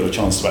know, if you've got a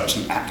chance to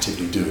actually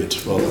actively do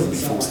it, rather than be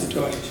forced to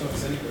do it.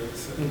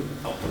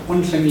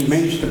 One thing you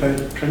mentioned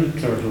about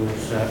printers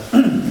was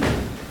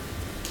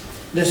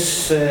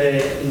this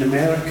in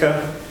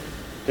America,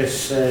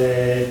 this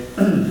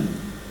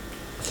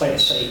it's like a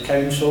city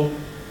council.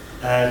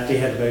 They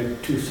had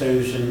about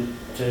 2,000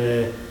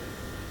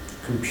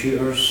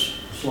 computers,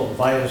 a lot of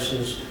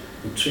viruses,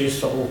 and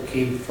traced it all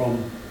came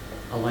from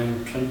a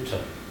line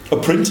printer. A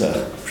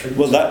printer?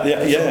 Well, that,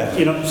 yeah. So,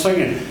 you know, I'm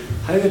saying,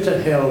 how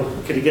the hell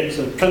could he get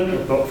to the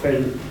printer box when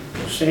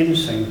it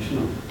sends things, you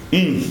know?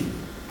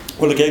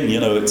 Well, again, you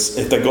know, it's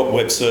if they've got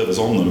web servers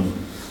on them,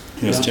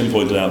 you know, as Jim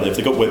pointed out there, if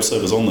they've got web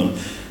servers on them,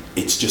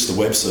 it's just a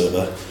web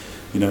server.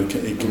 You know, it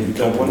can be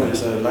compromised. One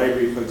is a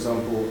library, for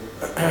example,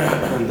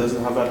 and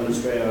doesn't have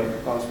administrator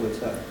password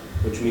set,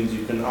 which means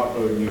you can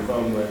upload new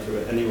firmware to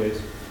it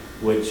anyways.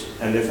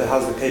 And if it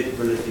has the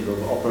capability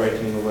of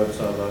operating a web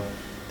server,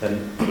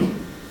 then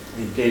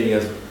it clearly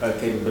has a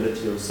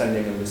capability of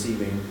sending and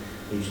receiving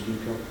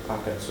HTTP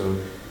packets. So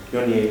you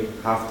only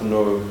have to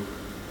know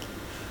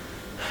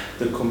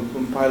the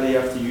compiler you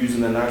have to use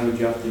and the language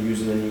you have to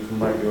use, and then you can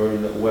write your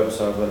own little web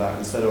server that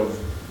instead of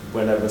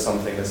whenever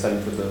something is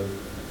sent to the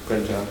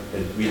printer,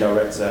 it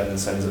redirects it and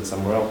sends it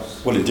somewhere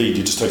else. Well, indeed,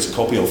 it just takes a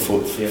copy off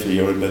for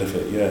your own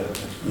benefit, yeah.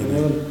 You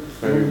know.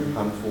 Very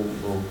handful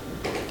for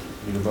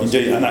university.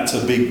 Indeed, and that's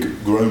a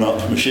big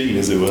grown-up machine,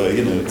 as it were.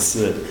 You know, it's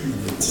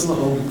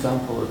another old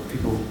example of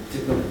people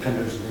taking up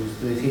printers is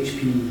the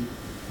HP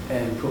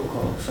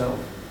protocol itself.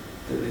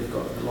 That they've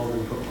got the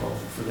login protocol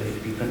for the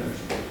HP printers,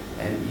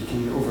 and you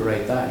can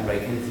override that and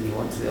write anything you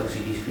want to the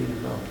LCD screen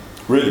as well.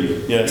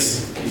 Really?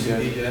 Yes.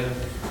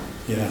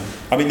 Yeah.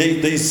 I mean,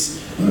 these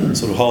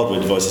sort of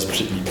hardware devices,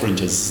 particularly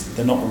printers,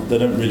 they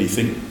don't really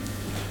think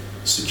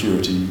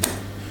security.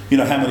 You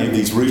know, how many of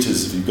these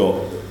routers have you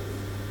got?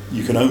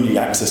 You can only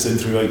access them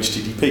through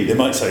HTTP. They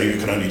might say you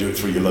can only do it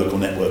through your local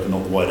network and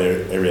not the wide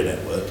area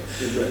network.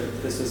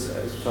 This is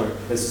it's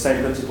the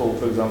same principle,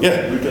 for example,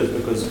 Yeah. routers,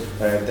 because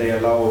they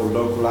allow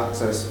local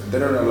access. They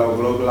don't allow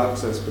global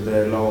access, but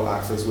they allow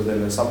access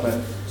within a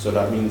subnet. So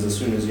that means as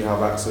soon as you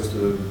have access to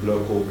the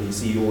local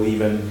PC or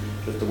even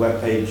just the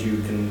web page,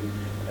 you can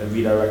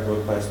redirect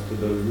requests to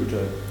the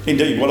router.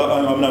 Indeed. Well,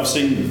 I mean, I've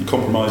seen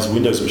compromised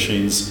Windows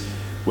machines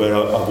where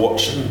I've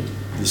watched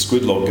the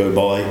squid log go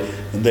by,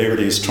 and there it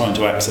is trying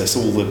to access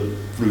all the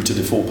router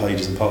default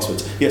pages and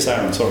passwords. Yes,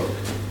 Aaron, sorry.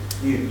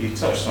 You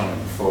touched on it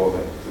before,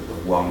 the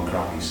one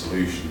crappy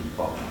solution,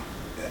 but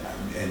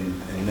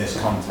in this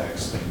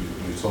context that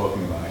you're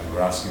talking about,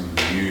 we're asking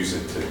the user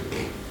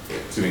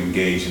to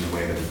engage in a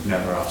way that we've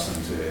never asked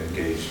them to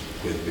engage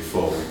with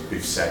before.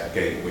 We've set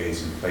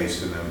gateways in place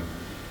for them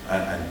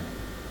and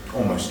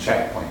almost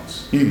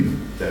checkpoints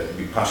that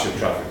we pass your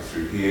traffic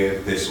through here,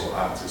 this will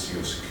act as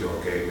your secure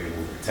gateway,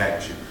 will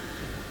protect you.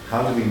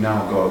 How do we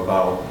now go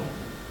about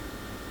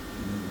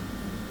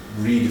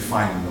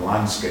redefining the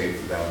landscape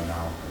for them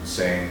now and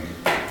saying,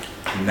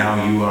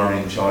 now you are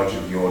in charge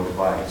of your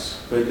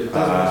device? But it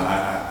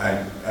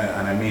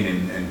and I mean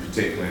in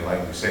particular,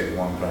 like we say, the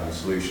one brand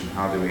solution,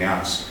 how do we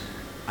ask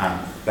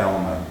Aunt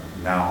Thelma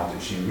now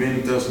that she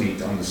really does need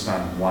to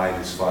understand why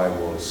this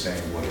firewall is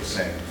saying what it's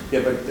saying?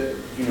 Yeah, but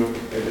you know,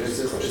 it's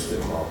just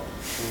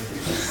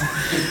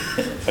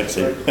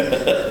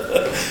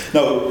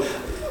No,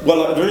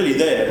 well, really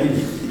there,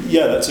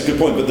 yeah, that's a good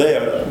point, but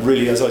there,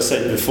 really, as I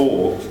said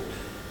before,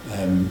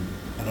 and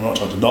I'm not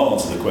trying to not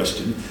answer the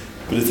question,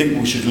 but I think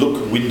we should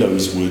look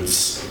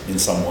Windowswards in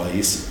some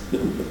ways,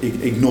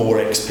 ignore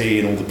XP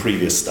and all the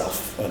previous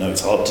stuff. I know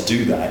it's hard to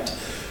do that,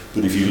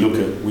 but if you look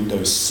at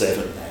Windows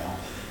 7 now,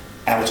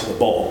 out of the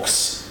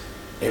box,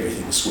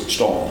 everything's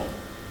switched on.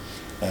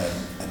 And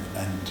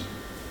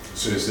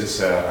So is this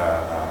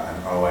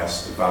an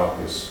OS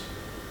developers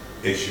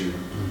issue,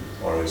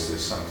 or is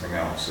this something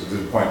else? At the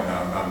point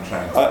I'm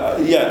trying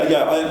to...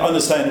 yeah, I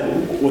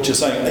understand what you're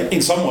saying.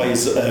 In some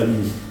ways,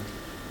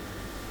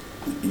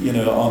 you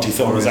know, Auntie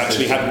Thelma's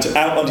actually having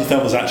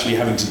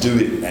to do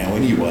it now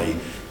anyway.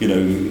 You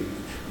know,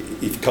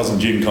 if Cousin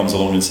Jim comes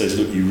along and says,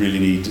 look, you really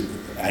need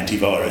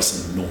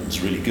antivirus, and Norton's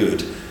really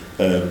good,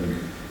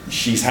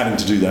 she's having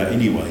to do that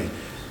anyway.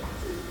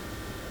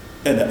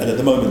 And at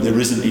the moment, there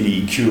isn't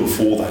any cure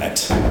for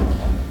that.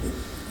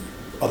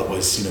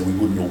 Otherwise, you know, we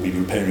wouldn't all be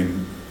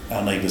repairing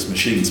our neighbours'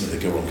 machines when they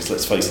go wrong, because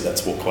let's face it,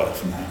 that's what quite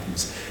often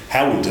happens.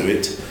 How we do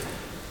it,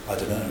 I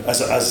don't know.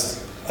 As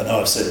I know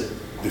I've said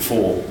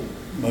before,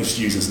 most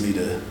users need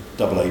a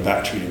AA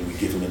battery, and we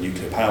give them a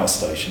nuclear power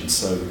station.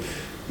 So,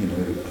 you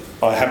know,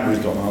 I haven't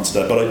really got an answer to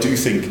that, but I do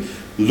think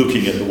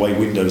looking at the way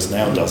Windows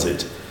now does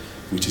it,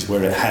 which is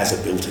where it has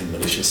a built-in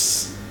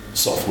malicious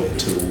software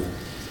tool,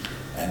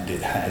 and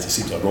it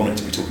seems ironic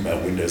to be talking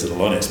about Windows at a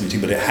Linux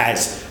meeting, but it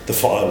has the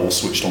firewall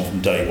switched on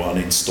from day one,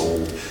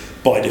 installed.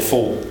 By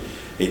default,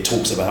 it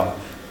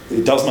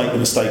does make the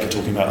mistake of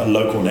talking about a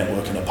local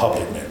network and a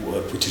public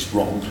network, which is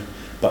wrong,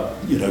 but,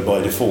 you know, by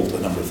default, a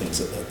number of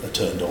things are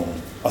turned on.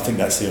 I think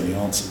that's the only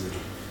answer, really.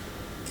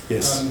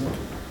 Yes?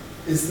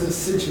 Is the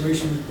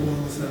situation with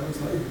Bordless networks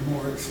not even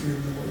more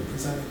extreme than what you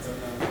presented though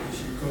now?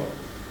 Because you've got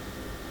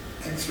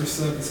extra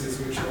services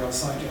which are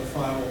outside your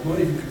firewall, not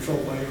even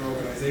controlled by your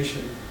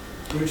organisation,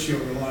 which you're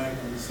relying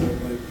on. So,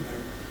 like, you know,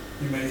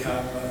 you may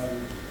have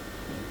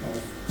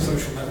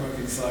social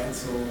networking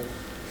sites or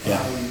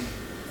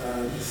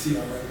the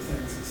CRM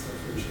things and stuff,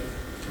 which are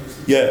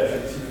posted.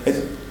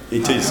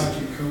 It is. How do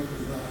you cope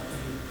with that?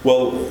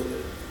 Well,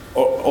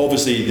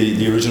 obviously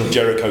the original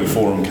Jericho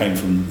forum came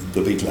from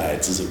the big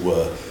lads, as it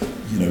were,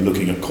 you know,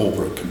 looking at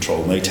corporate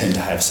control, and they tend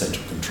to have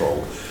central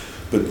control.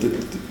 But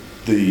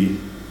the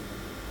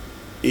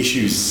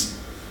issues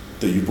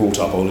that you brought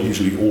up are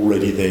usually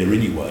already there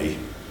anyway,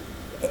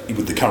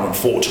 with the current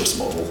fortress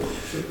model.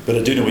 But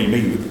I do know what you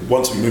mean.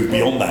 Once we move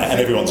beyond that and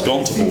everyone's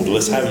gone to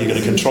borderless, how are you going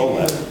to control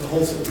that? The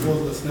whole sort of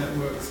borderless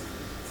networks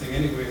thing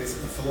anyway is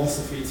a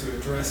philosophy to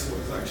address what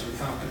is actually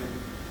happening.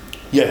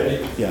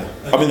 Yeah.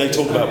 I mean, they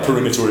talk about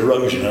perimeter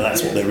erosion, and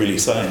that's what they're really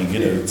saying, you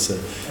know. It's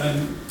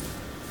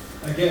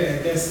I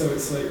guess so.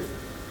 It's like,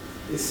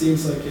 it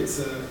seems like it's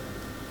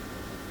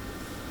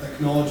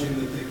acknowledging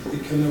that they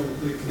can no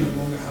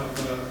longer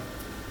have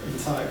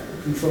entire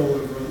control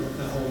over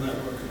the whole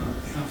network, and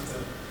that they have to.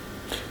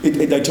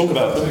 They talk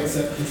about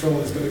accept control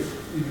has got to,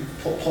 you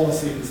know,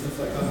 policy and stuff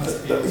like that. Has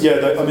to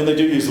be I mean, they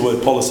do use the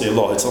word policy a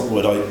lot. It's not the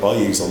word I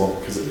use a lot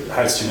because it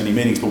has too many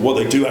meanings. But what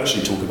they do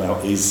actually talk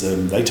about is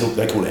they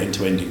call it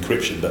end-to-end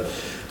encryption. But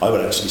I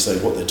would actually say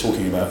what they're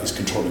talking about is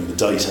controlling the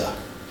data,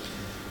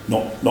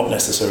 not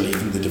necessarily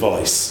even the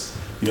device.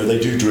 You know, they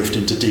do drift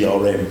into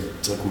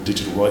DRM, so-called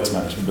digital rights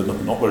management,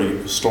 but not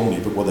very strongly.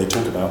 But what they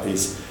talk about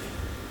is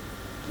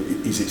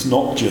it's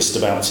not just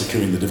about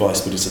securing the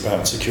device, but it's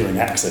about securing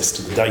access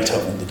to the data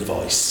on the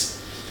device.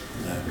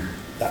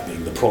 That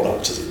being the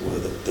product, as it were,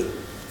 that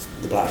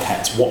the black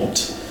hats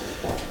want.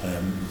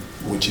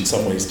 which in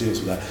some ways deals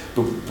with that.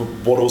 But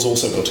what has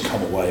also got to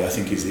come away, I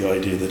think, is the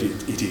idea that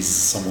it is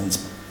someone's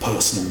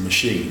personal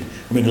machine.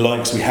 I mean,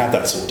 Linux, we have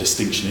that sort of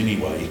distinction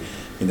anyway,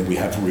 in that we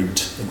have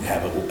root and we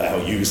have our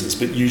users,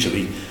 but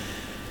usually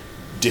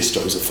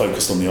distros are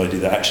focused on the idea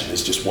that actually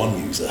there's just one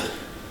user.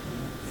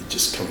 It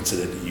just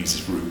coincidentally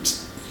uses root,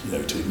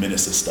 to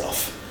administer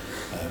stuff.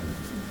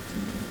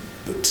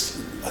 But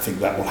I think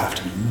that will have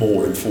to be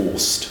more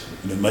enforced,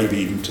 maybe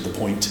even to the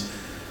point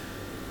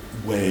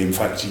where, in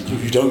fact,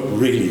 you don't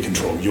really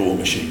control your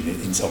machine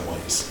in some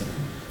ways.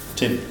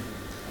 Tim?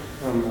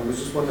 I was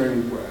just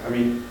wondering,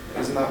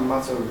 isn't that a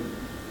matter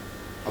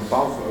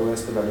above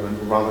OS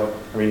development, or rather,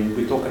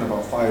 we're talking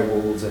about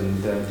firewalls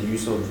and the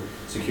use of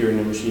securing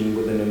a machine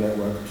within a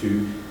network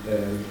to,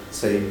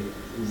 say,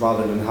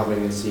 rather than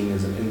having it seen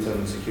as an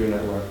internal secure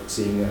network,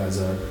 seeing it as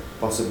a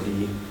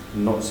possibly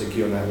not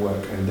secure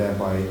network, and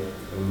thereby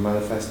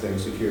manifesting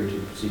security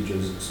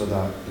procedures so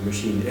that the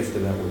machine, if the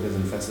network is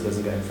infested,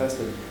 doesn't get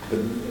infested. But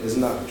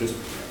isn't that just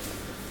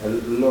a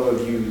lower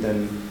view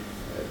than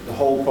the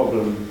whole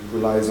problem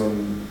relies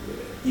on,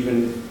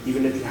 even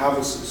if you have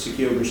a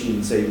secure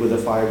machine, say with a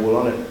firewall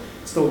on it,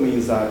 still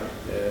means that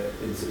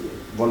it's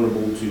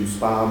vulnerable to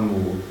spam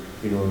or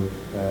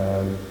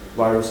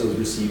viruses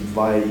received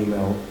via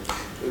email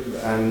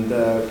and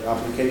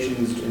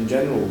applications in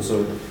general.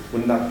 So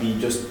wouldn't that be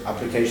just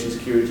application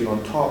security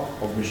on top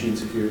of machine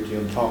security,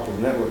 on top of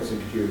network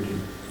security?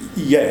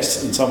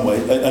 Yes, in some way,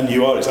 and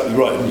you are exactly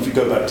right. And if you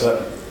go back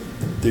to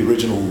the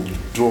original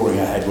drawing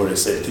I had where it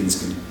said things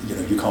can,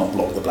 you can't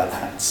block the black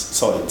hat's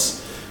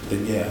sites,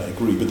 then yeah, I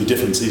agree. But the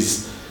difference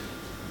is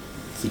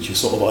that you're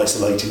sort of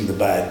isolating the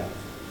bad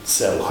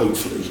cell,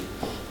 hopefully.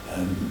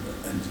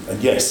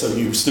 And yes, so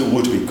you still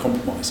would be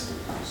compromisable.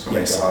 So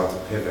it's hard to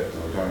pivot,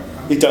 though, don't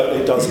you?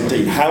 It does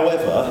indeed.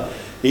 However,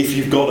 if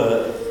you've got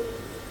a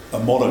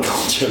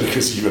monoculture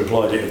because you've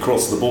applied it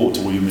across the board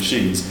to all your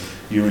machines,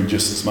 you're in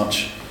just as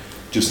much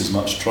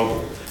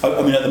trouble.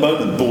 I mean, at the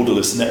moment,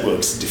 Borderless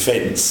Networks'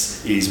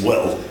 defence is,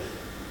 well,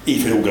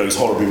 if it all goes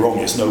horribly wrong,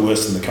 it's no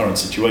worse than the current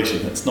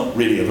situation. It's not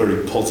really a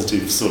very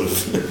positive sort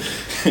of,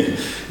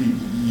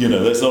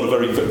 that's not a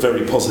very,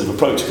 very positive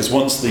approach, because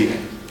once the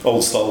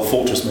old-style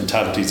fortress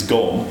mentality is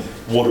gone,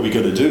 what are we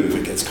going to do if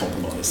it gets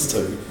compromised?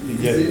 So,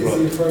 yeah, is right.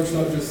 the approach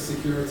not just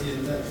security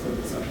in depth, or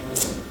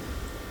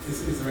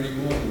is there any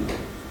more than that?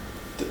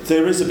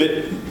 There is a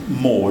bit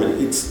more.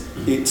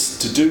 It's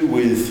to do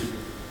with,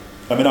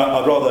 I'd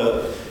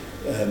rather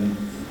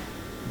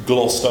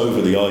glossed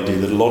over the idea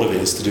that a lot of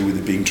it is to do with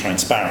it being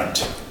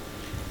transparent.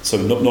 So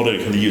not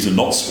only can the user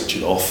not switch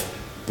it off,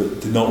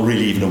 but they're not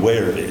really even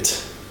aware of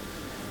it.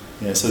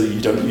 Yeah, so that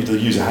the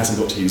user hasn't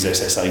got to use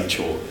SSH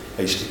or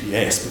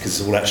HTTPS because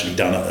it's all actually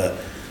done at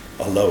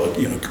a lower,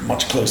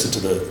 much closer to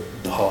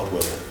the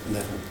hardware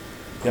level.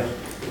 Yeah.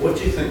 What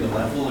do you think the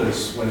level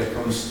is when it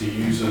comes to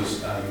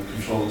users and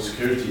control and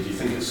security? Do you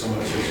think it's so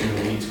much as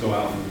you need to go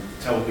out and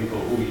tell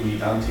people, oh, you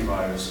need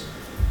antivirus,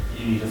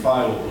 you need a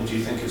firewall, or do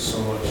you think it's so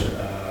much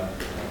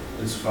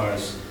as far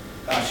as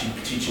actually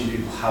teaching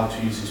people how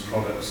to use these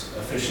products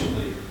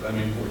efficiently?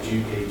 What do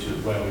you gauge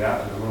at where we're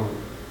at the moment?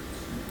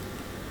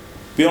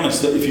 Be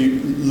honest, that if you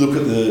look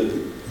at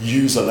the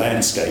user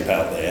landscape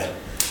out there,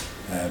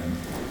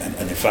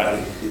 and in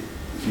fact,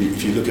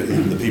 if you look at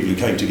the people who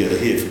came together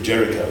here for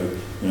Jericho,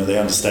 they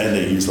understand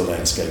their user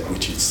landscape,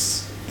 which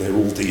is they're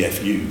all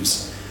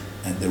DFUs,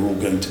 and they're all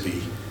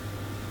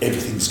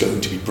everything's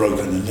going to be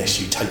broken unless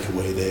you take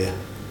away their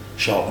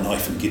sharp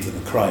knife and give them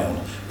a crayon.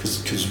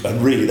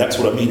 And really, that's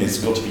what I mean. It's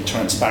got to be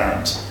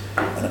transparent,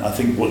 and I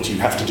think what you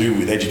have to do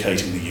with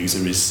educating the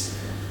user is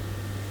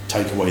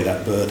take away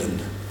that burden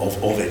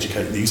of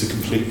educating the user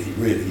completely.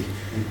 Really,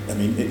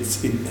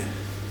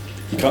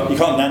 you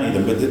can't nanny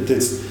them, but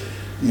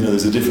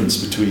there's a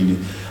difference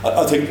between.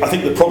 I think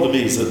the problem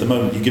is that at the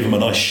moment you give them a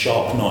nice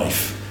sharp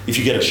knife. If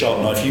you get a sharp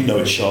knife,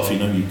 it's sharp. You're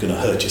going to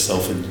hurt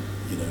yourself, and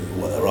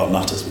there are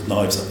nutters with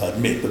knives, I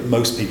admit, but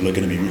most people are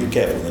going to be really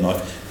careful with the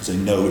knife because they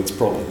know its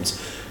problems.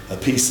 A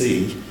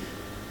PC,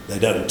 they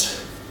don't.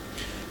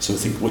 So I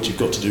think what you've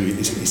got to do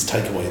is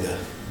take away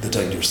the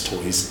dangerous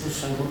toys. It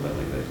sounds a bit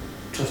like the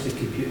trusted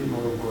computing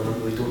model going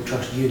on, we don't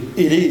trust you.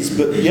 It is,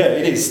 but yeah,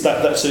 it is.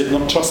 That's it,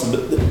 not trusting.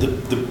 But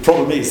the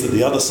problem is that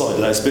the other side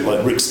of that is a bit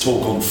like Rick's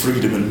talk on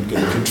freedom and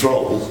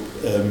control.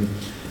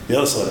 The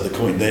other side of the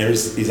coin there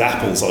is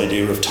Apple's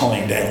idea of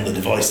tying down the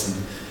device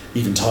and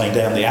even tying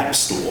down the App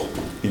Store.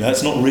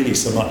 It's not really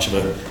so much of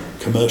a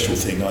commercial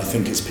thing, I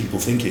think, as people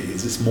think it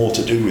is. It's more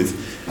to do with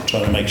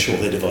trying to make sure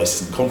their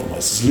device isn't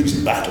compromised. It's a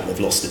losing battle. They've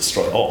lost it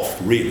straight off,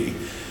 really.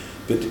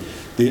 But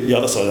the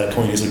other side of that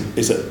coin is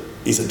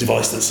a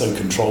device that's so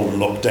controlled and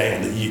locked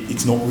down that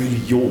it's not really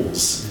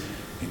yours.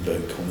 In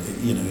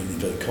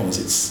inverted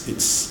commas,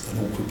 it's an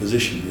awkward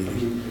position,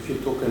 really. If you're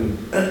talking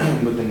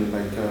within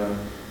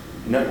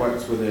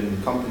networks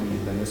within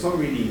companies, then it's not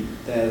really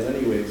theirs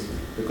anyways,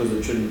 because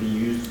it shouldn't be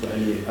used for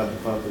any other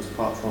purpose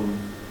apart from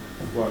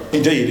work.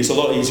 Indeed, it's a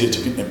lot easier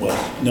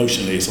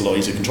notionally it's a lot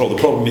easier to control. The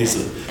problem is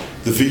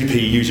that the VP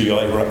usually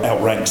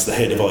outranks the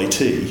head of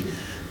IT,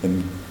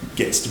 and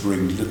gets to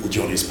bring little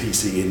Johnny's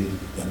PC in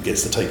and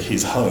gets to take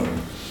his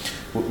home.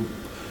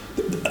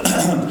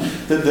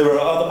 There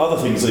are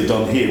other things they've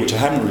done here which I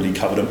haven't really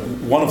covered.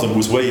 One of them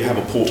was where you have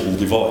a portable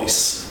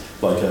device,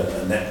 like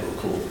a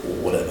netbook or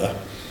whatever.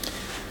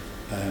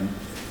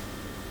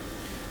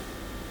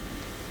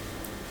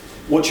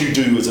 What you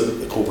do as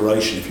a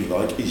corporation, if you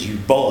like, is you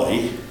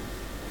buy.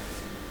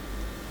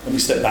 Let me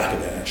step back a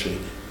bit, actually.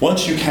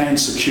 Once you can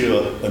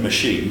secure a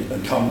machine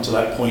and come to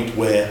that point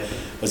where,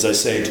 as I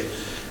said,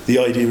 the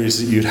idea is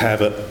that you'd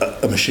have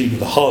a machine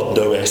with a hardened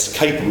OS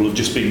capable of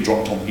just being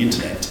dropped on the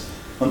internet.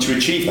 Once you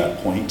achieve that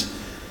point,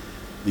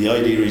 the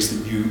idea is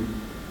that you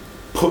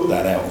put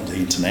that out on the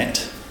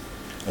internet,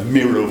 a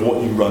mirror of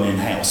what you run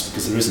in-house,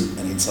 because there isn't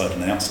an inside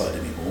and outside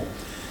anymore,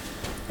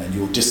 and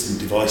your distant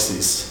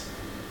devices,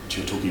 which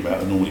you're talking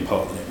about, are normally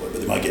part of the network,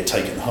 but they might get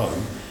taken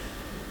home,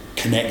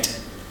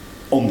 connect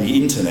on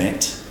the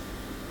internet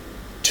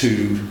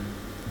to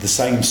the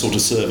same sort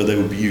of server they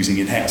would be using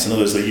in-house. In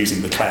other words, they're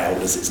using the cloud,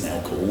 as it's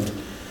now called,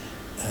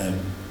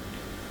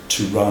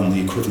 to run the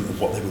equivalent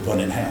of what they would run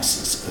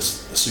in-house,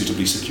 a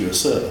suitably secure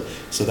server.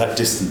 So that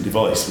distant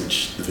device,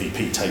 which the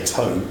VP takes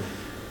home,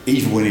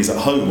 even when he's at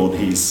home on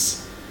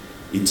his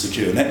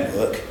insecure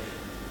network,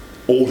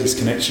 all his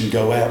connections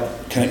go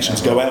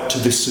out to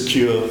this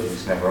secure.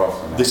 It's never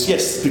off. This,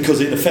 yes,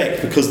 because in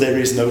effect, because there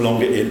is no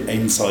longer an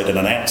inside and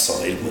an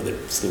outside, well, there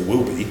still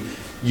will be,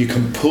 you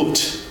can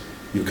put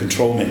your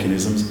control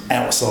mechanisms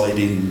outside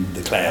in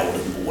the cloud,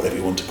 or whatever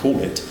you want to call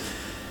it,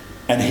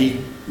 and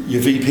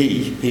your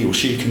VP, he or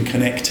she can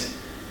connect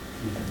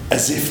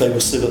as if they were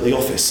still at the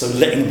office. So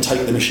letting them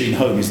take the machine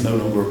home is no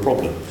longer a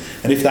problem.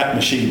 And if that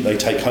machine they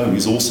take home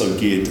is also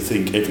geared to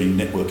think every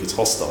network is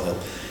hostile,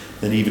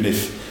 then even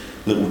if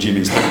little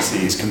Jimmy's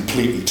PC is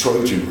completely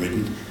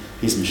Trojan-ridden,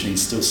 his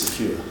machine's still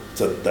secure.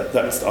 So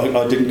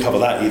I didn't cover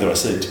that either. I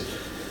said,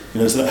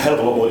 there's a hell of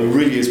a lot more. It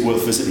really is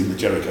worth visiting the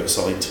Jericho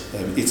site.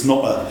 It's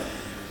not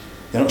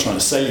they're not trying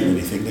to sell you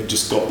anything. They've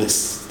just got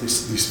this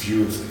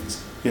view of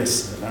things.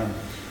 Yes, Aaron.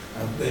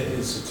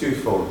 It's a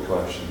twofold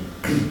question.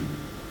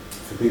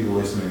 For people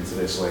listening to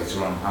this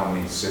later on, how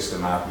many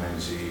system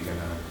admins are you going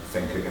to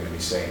think are going to be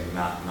saying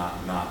not,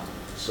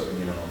 so,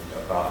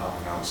 about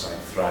having outside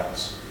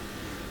threats,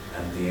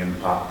 and the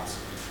impact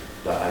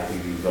that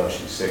IPv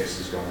version 6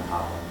 is going to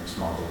have on this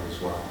model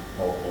as well,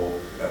 or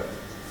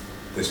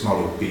this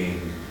model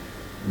being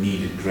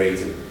needed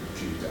greater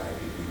due to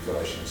IPv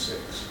version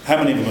 6. How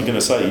many of them are going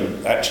to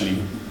say,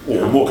 actually,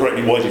 or more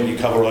correctly, why didn't you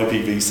cover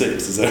IPv6?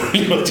 Is that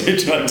really what you're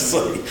trying to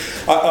say?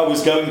 I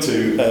was going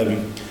to,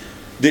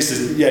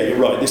 you're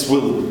right,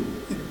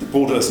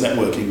 borderless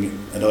networking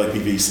and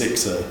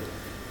IPv6 are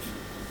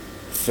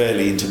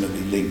fairly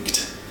intimately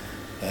linked.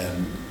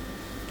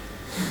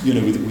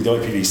 With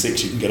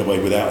IPv6 you can get away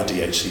without a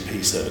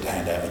DHCP server to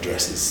hand out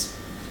addresses.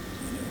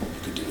 You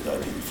could do with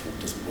IPv4, it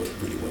doesn't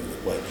really work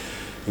that way.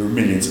 There are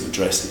millions of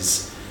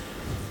addresses.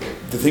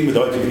 The thing with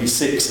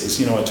IPv6 is,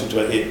 I talked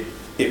about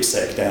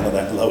IPsec down at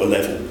that lower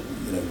level,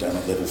 down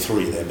at level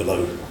 3 there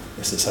below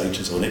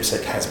SSHs, and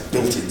IPsec has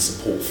built-in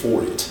support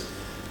for it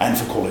and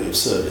for quality of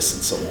service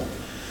and so on.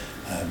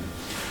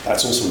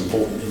 That's also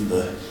important in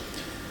the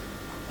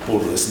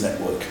borderless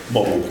network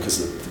model, because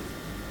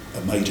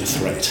a major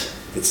threat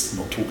that's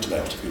not talked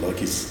about, if you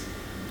like, is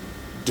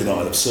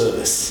denial of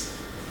service.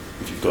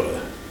 If you've got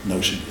a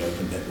notion of the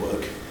open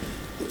network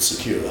that's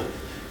secure,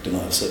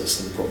 denial of service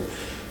is the problem.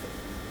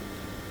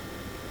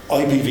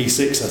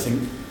 IPv6, I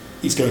think,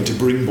 is going to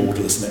bring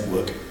borderless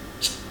network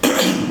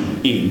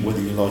in,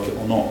 whether you like it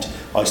or not.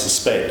 I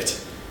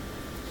suspect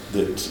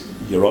that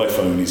your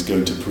iPhone is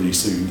going to pretty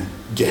soon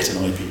get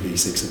an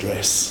IPv6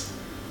 address.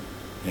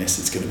 Yes,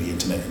 it's going to be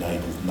internet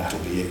enabled, and that'll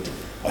be it.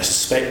 I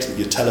suspect that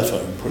your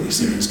telephone pretty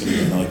soon is going to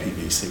get an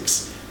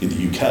IPv6 in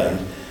the UK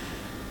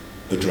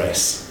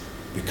address,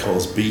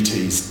 because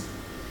BT's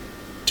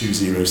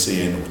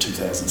 20CN or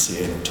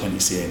 2000CN or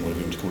 20CN, whatever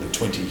you want to call it,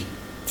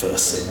 21st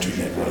century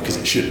network, as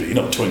it should be,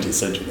 not 20th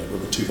century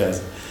network, but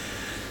 2000.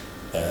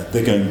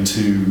 They're going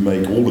to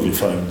make all of your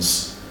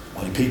phones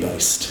IP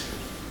based.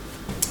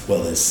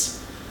 Well, there's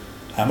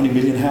how many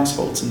million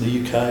households in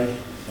the UK?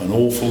 An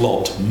awful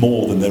lot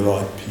more than there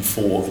are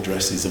IP4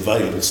 addresses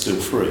available, still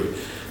free.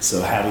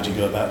 So how would you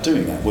go about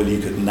doing that? Well, you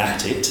could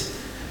NAT it,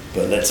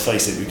 but let's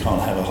face it, we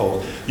can't have a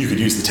whole... You could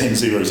use the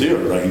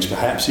 1000 range,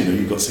 perhaps.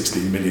 You've got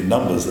 16 million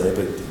numbers there,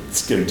 but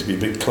it's going to be a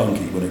bit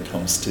clunky when it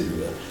comes to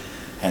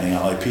handing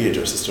out IP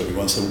addresses to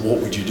everyone. So what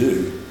would you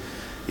do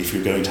if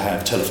you're going to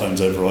have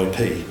telephones over IP?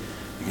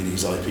 You can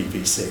use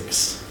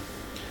IPv6.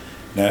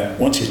 Now,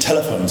 once your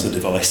telephone's a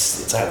device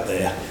that's out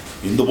there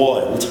in the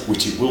wild,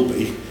 which it will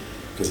be,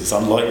 because it's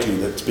unlikely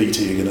that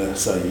BT are going to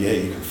say, yeah,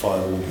 you can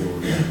firewall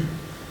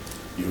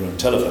your own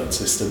telephone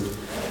system,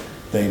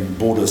 then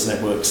borderless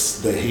networks,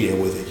 they're here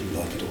whether you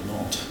like it or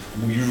not.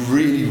 And you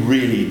really,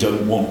 really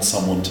don't want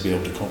someone to be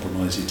able to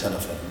compromise your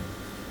telephone.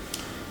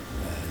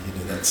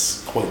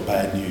 That's quite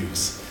bad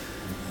news.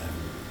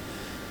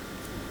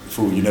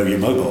 For all you know, your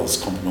mobile's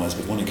compromised,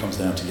 but when it comes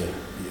down to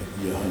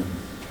your home,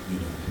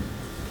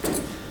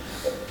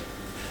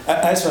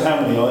 As for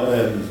how many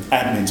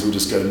admins will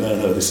just go,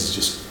 no, this is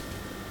just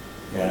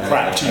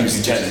crap to use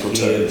the technical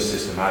term. term. The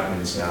system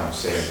admins now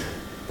saying,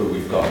 but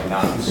we've got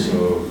that,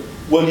 so...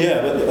 Well,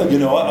 yeah, but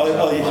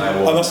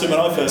I must admit,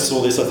 when I first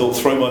saw this, I thought,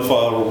 throw my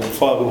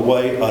firewall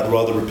away. I'd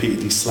rather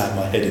repeatedly slam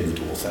my head in the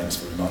door, thanks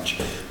very much.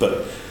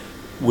 But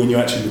when you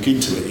actually look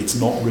into it, it's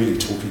not really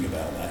talking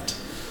about that.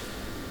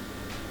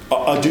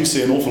 I do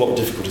see an awful lot of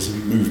difficulties as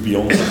we move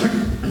beyond,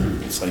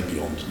 say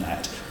beyond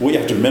NAT. What you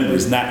have to remember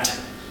is NAT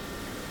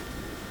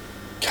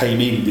came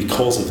in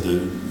because of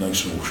the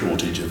notional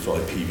shortage of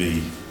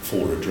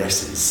IPv4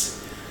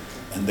 addresses,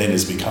 and then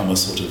has become a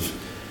sort of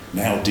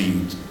now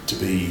deemed to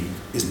be,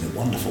 isn't it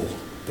wonderful?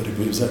 But it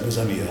was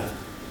only a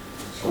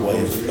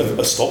way of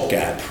a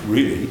stopgap,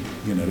 really.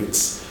 You know,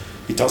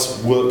 it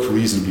does work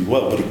reasonably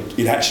well, but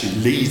it actually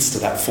leads to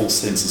that false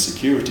sense of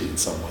security in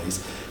some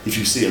ways. If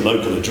you see a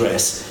local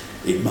address,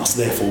 it must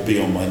therefore be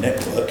on my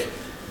network,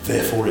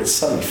 therefore it's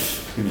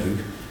safe. You know,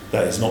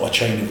 that is not a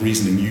chain of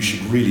reasoning you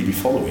should really be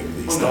following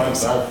these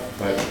days. I've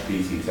had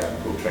BT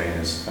technical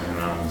trainers turn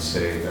around and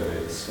say that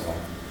it's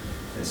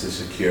a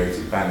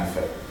security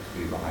benefit to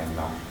be behind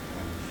that.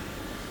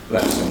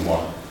 Less than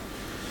one.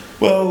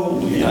 Well,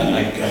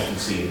 I can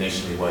see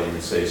initially why you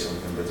would say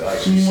something, but to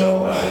actually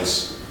sell that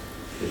as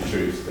the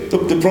truth.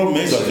 The problem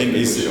is, I think,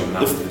 is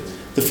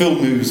the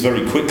film moves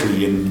very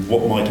quickly, and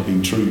what might have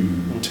been true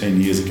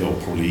 10 years ago,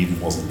 probably even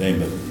wasn't then,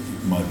 but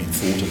it might have been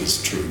thought of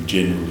as true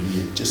generally.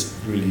 It just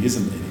really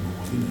isn't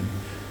anymore, you know.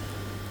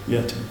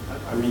 Yeah, Tim.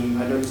 I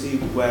mean, I don't see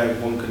where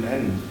one can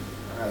end.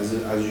 As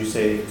you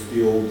say, it's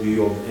the old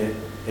view of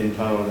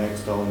internal and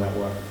external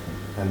network,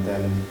 and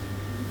then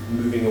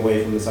moving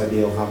away from this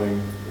idea of having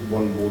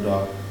one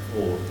border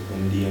or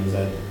in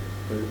DMZ.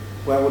 But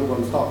where would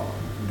one stop?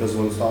 Does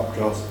one stop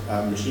just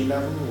at machine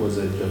level, or is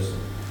it just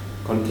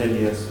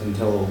continuous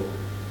until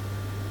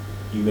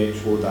you make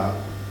sure that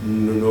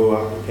no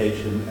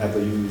application ever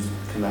used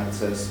can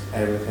access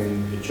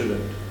everything it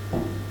shouldn't?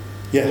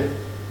 Yeah,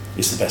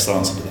 it's the best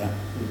answer to that.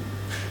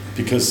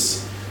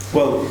 Because,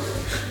 well,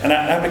 an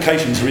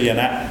application is really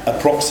a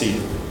proxy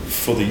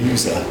for the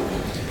user.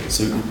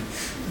 So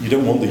you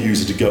don't want the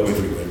user to go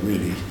everywhere,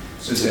 really.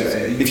 So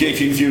if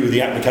you view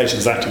the application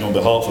as acting on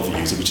behalf of the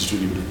user, which is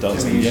really what it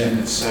does, then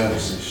yeah.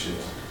 Services should.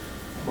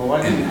 Well,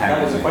 why didn't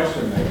that was a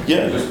question then?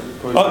 Yeah,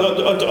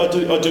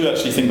 I do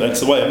actually think that's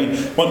the way. I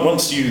mean,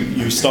 once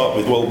you start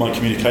with, well, my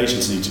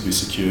communications need to be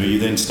secure, you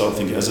then start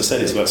thinking, as I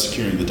said, it's about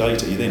securing the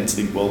data. You then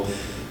think, well,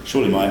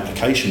 surely my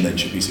application then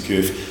should be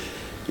secure.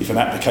 If an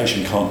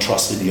application can't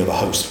trust any other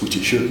host, which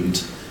it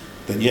shouldn't,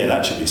 then yeah,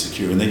 that should be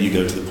secure. And then you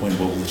go to the point,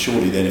 well,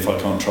 surely then if I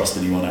can't trust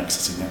anyone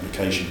accessing the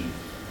application,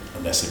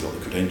 unless they've got the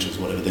credentials,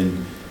 whatever,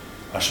 then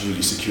I should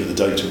really secure the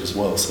data as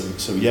well.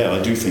 So yeah, I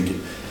do think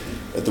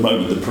at the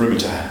moment the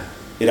perimeter,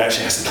 it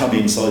actually has to come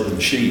inside the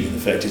machine. In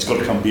effect, it's got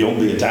to come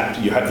beyond the adapter.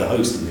 You have the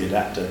host and the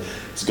adapter.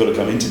 It's got to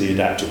come into the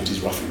adapter, which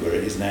is roughly where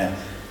it is now,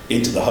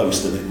 into the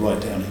host, and then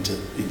right down into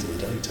the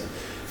data.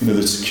 You know,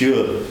 the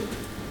secure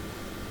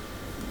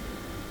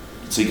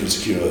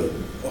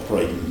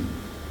operating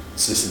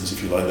systems,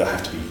 if you like, that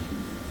have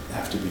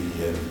to be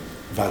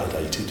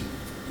validated,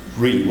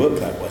 really work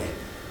that way.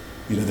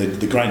 You know,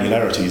 the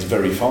granularity is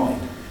very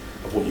fine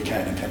of what you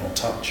can and cannot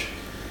touch.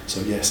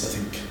 So yes, I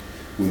think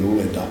we'll all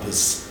end up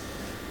as,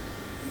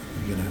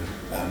 you know,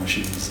 our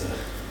machines.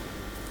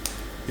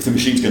 If the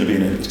machine's going to be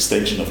an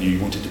extension of you, you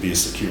want it to be a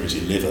secure as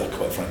your liver,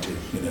 quite frankly.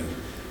 You know,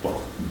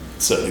 well,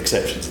 certain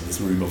exceptions in this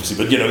room, obviously,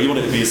 but you know, you want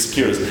it to be as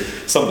secure as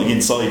something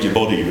inside your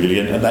body, really,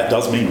 and that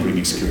does mean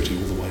bringing security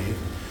all the way in.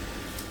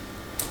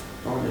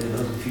 Normally, in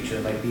the future,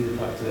 it might be the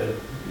fact that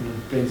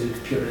brings a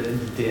computer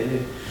into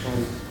DNA.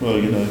 Well,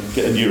 you know,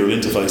 get a neural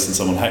interface and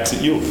someone hacks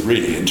it, you're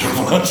really in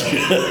trouble, aren't you?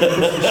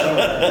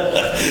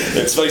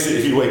 Let's face it,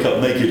 if you wake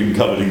up naked and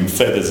covered in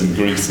feathers and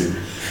grease in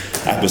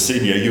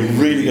Abyssinia, you're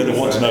really going to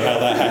want to know how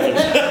that happened.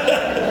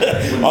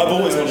 I've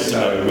always wanted to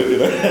know, but you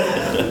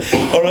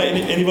know. All right,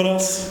 anyone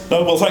else?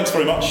 No? Well, thanks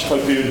very much.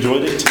 Hope you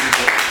enjoyed it.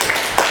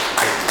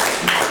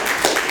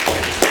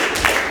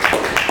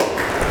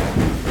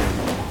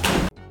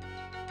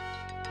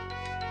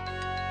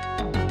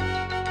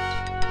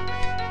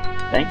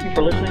 Thank you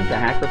for listening to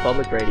Hack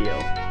Republic Radio.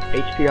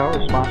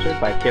 HPR is sponsored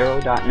by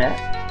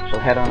Caro.net, so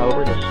head on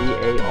over to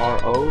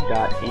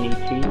caro.net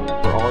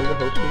for all your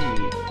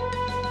hosting needs.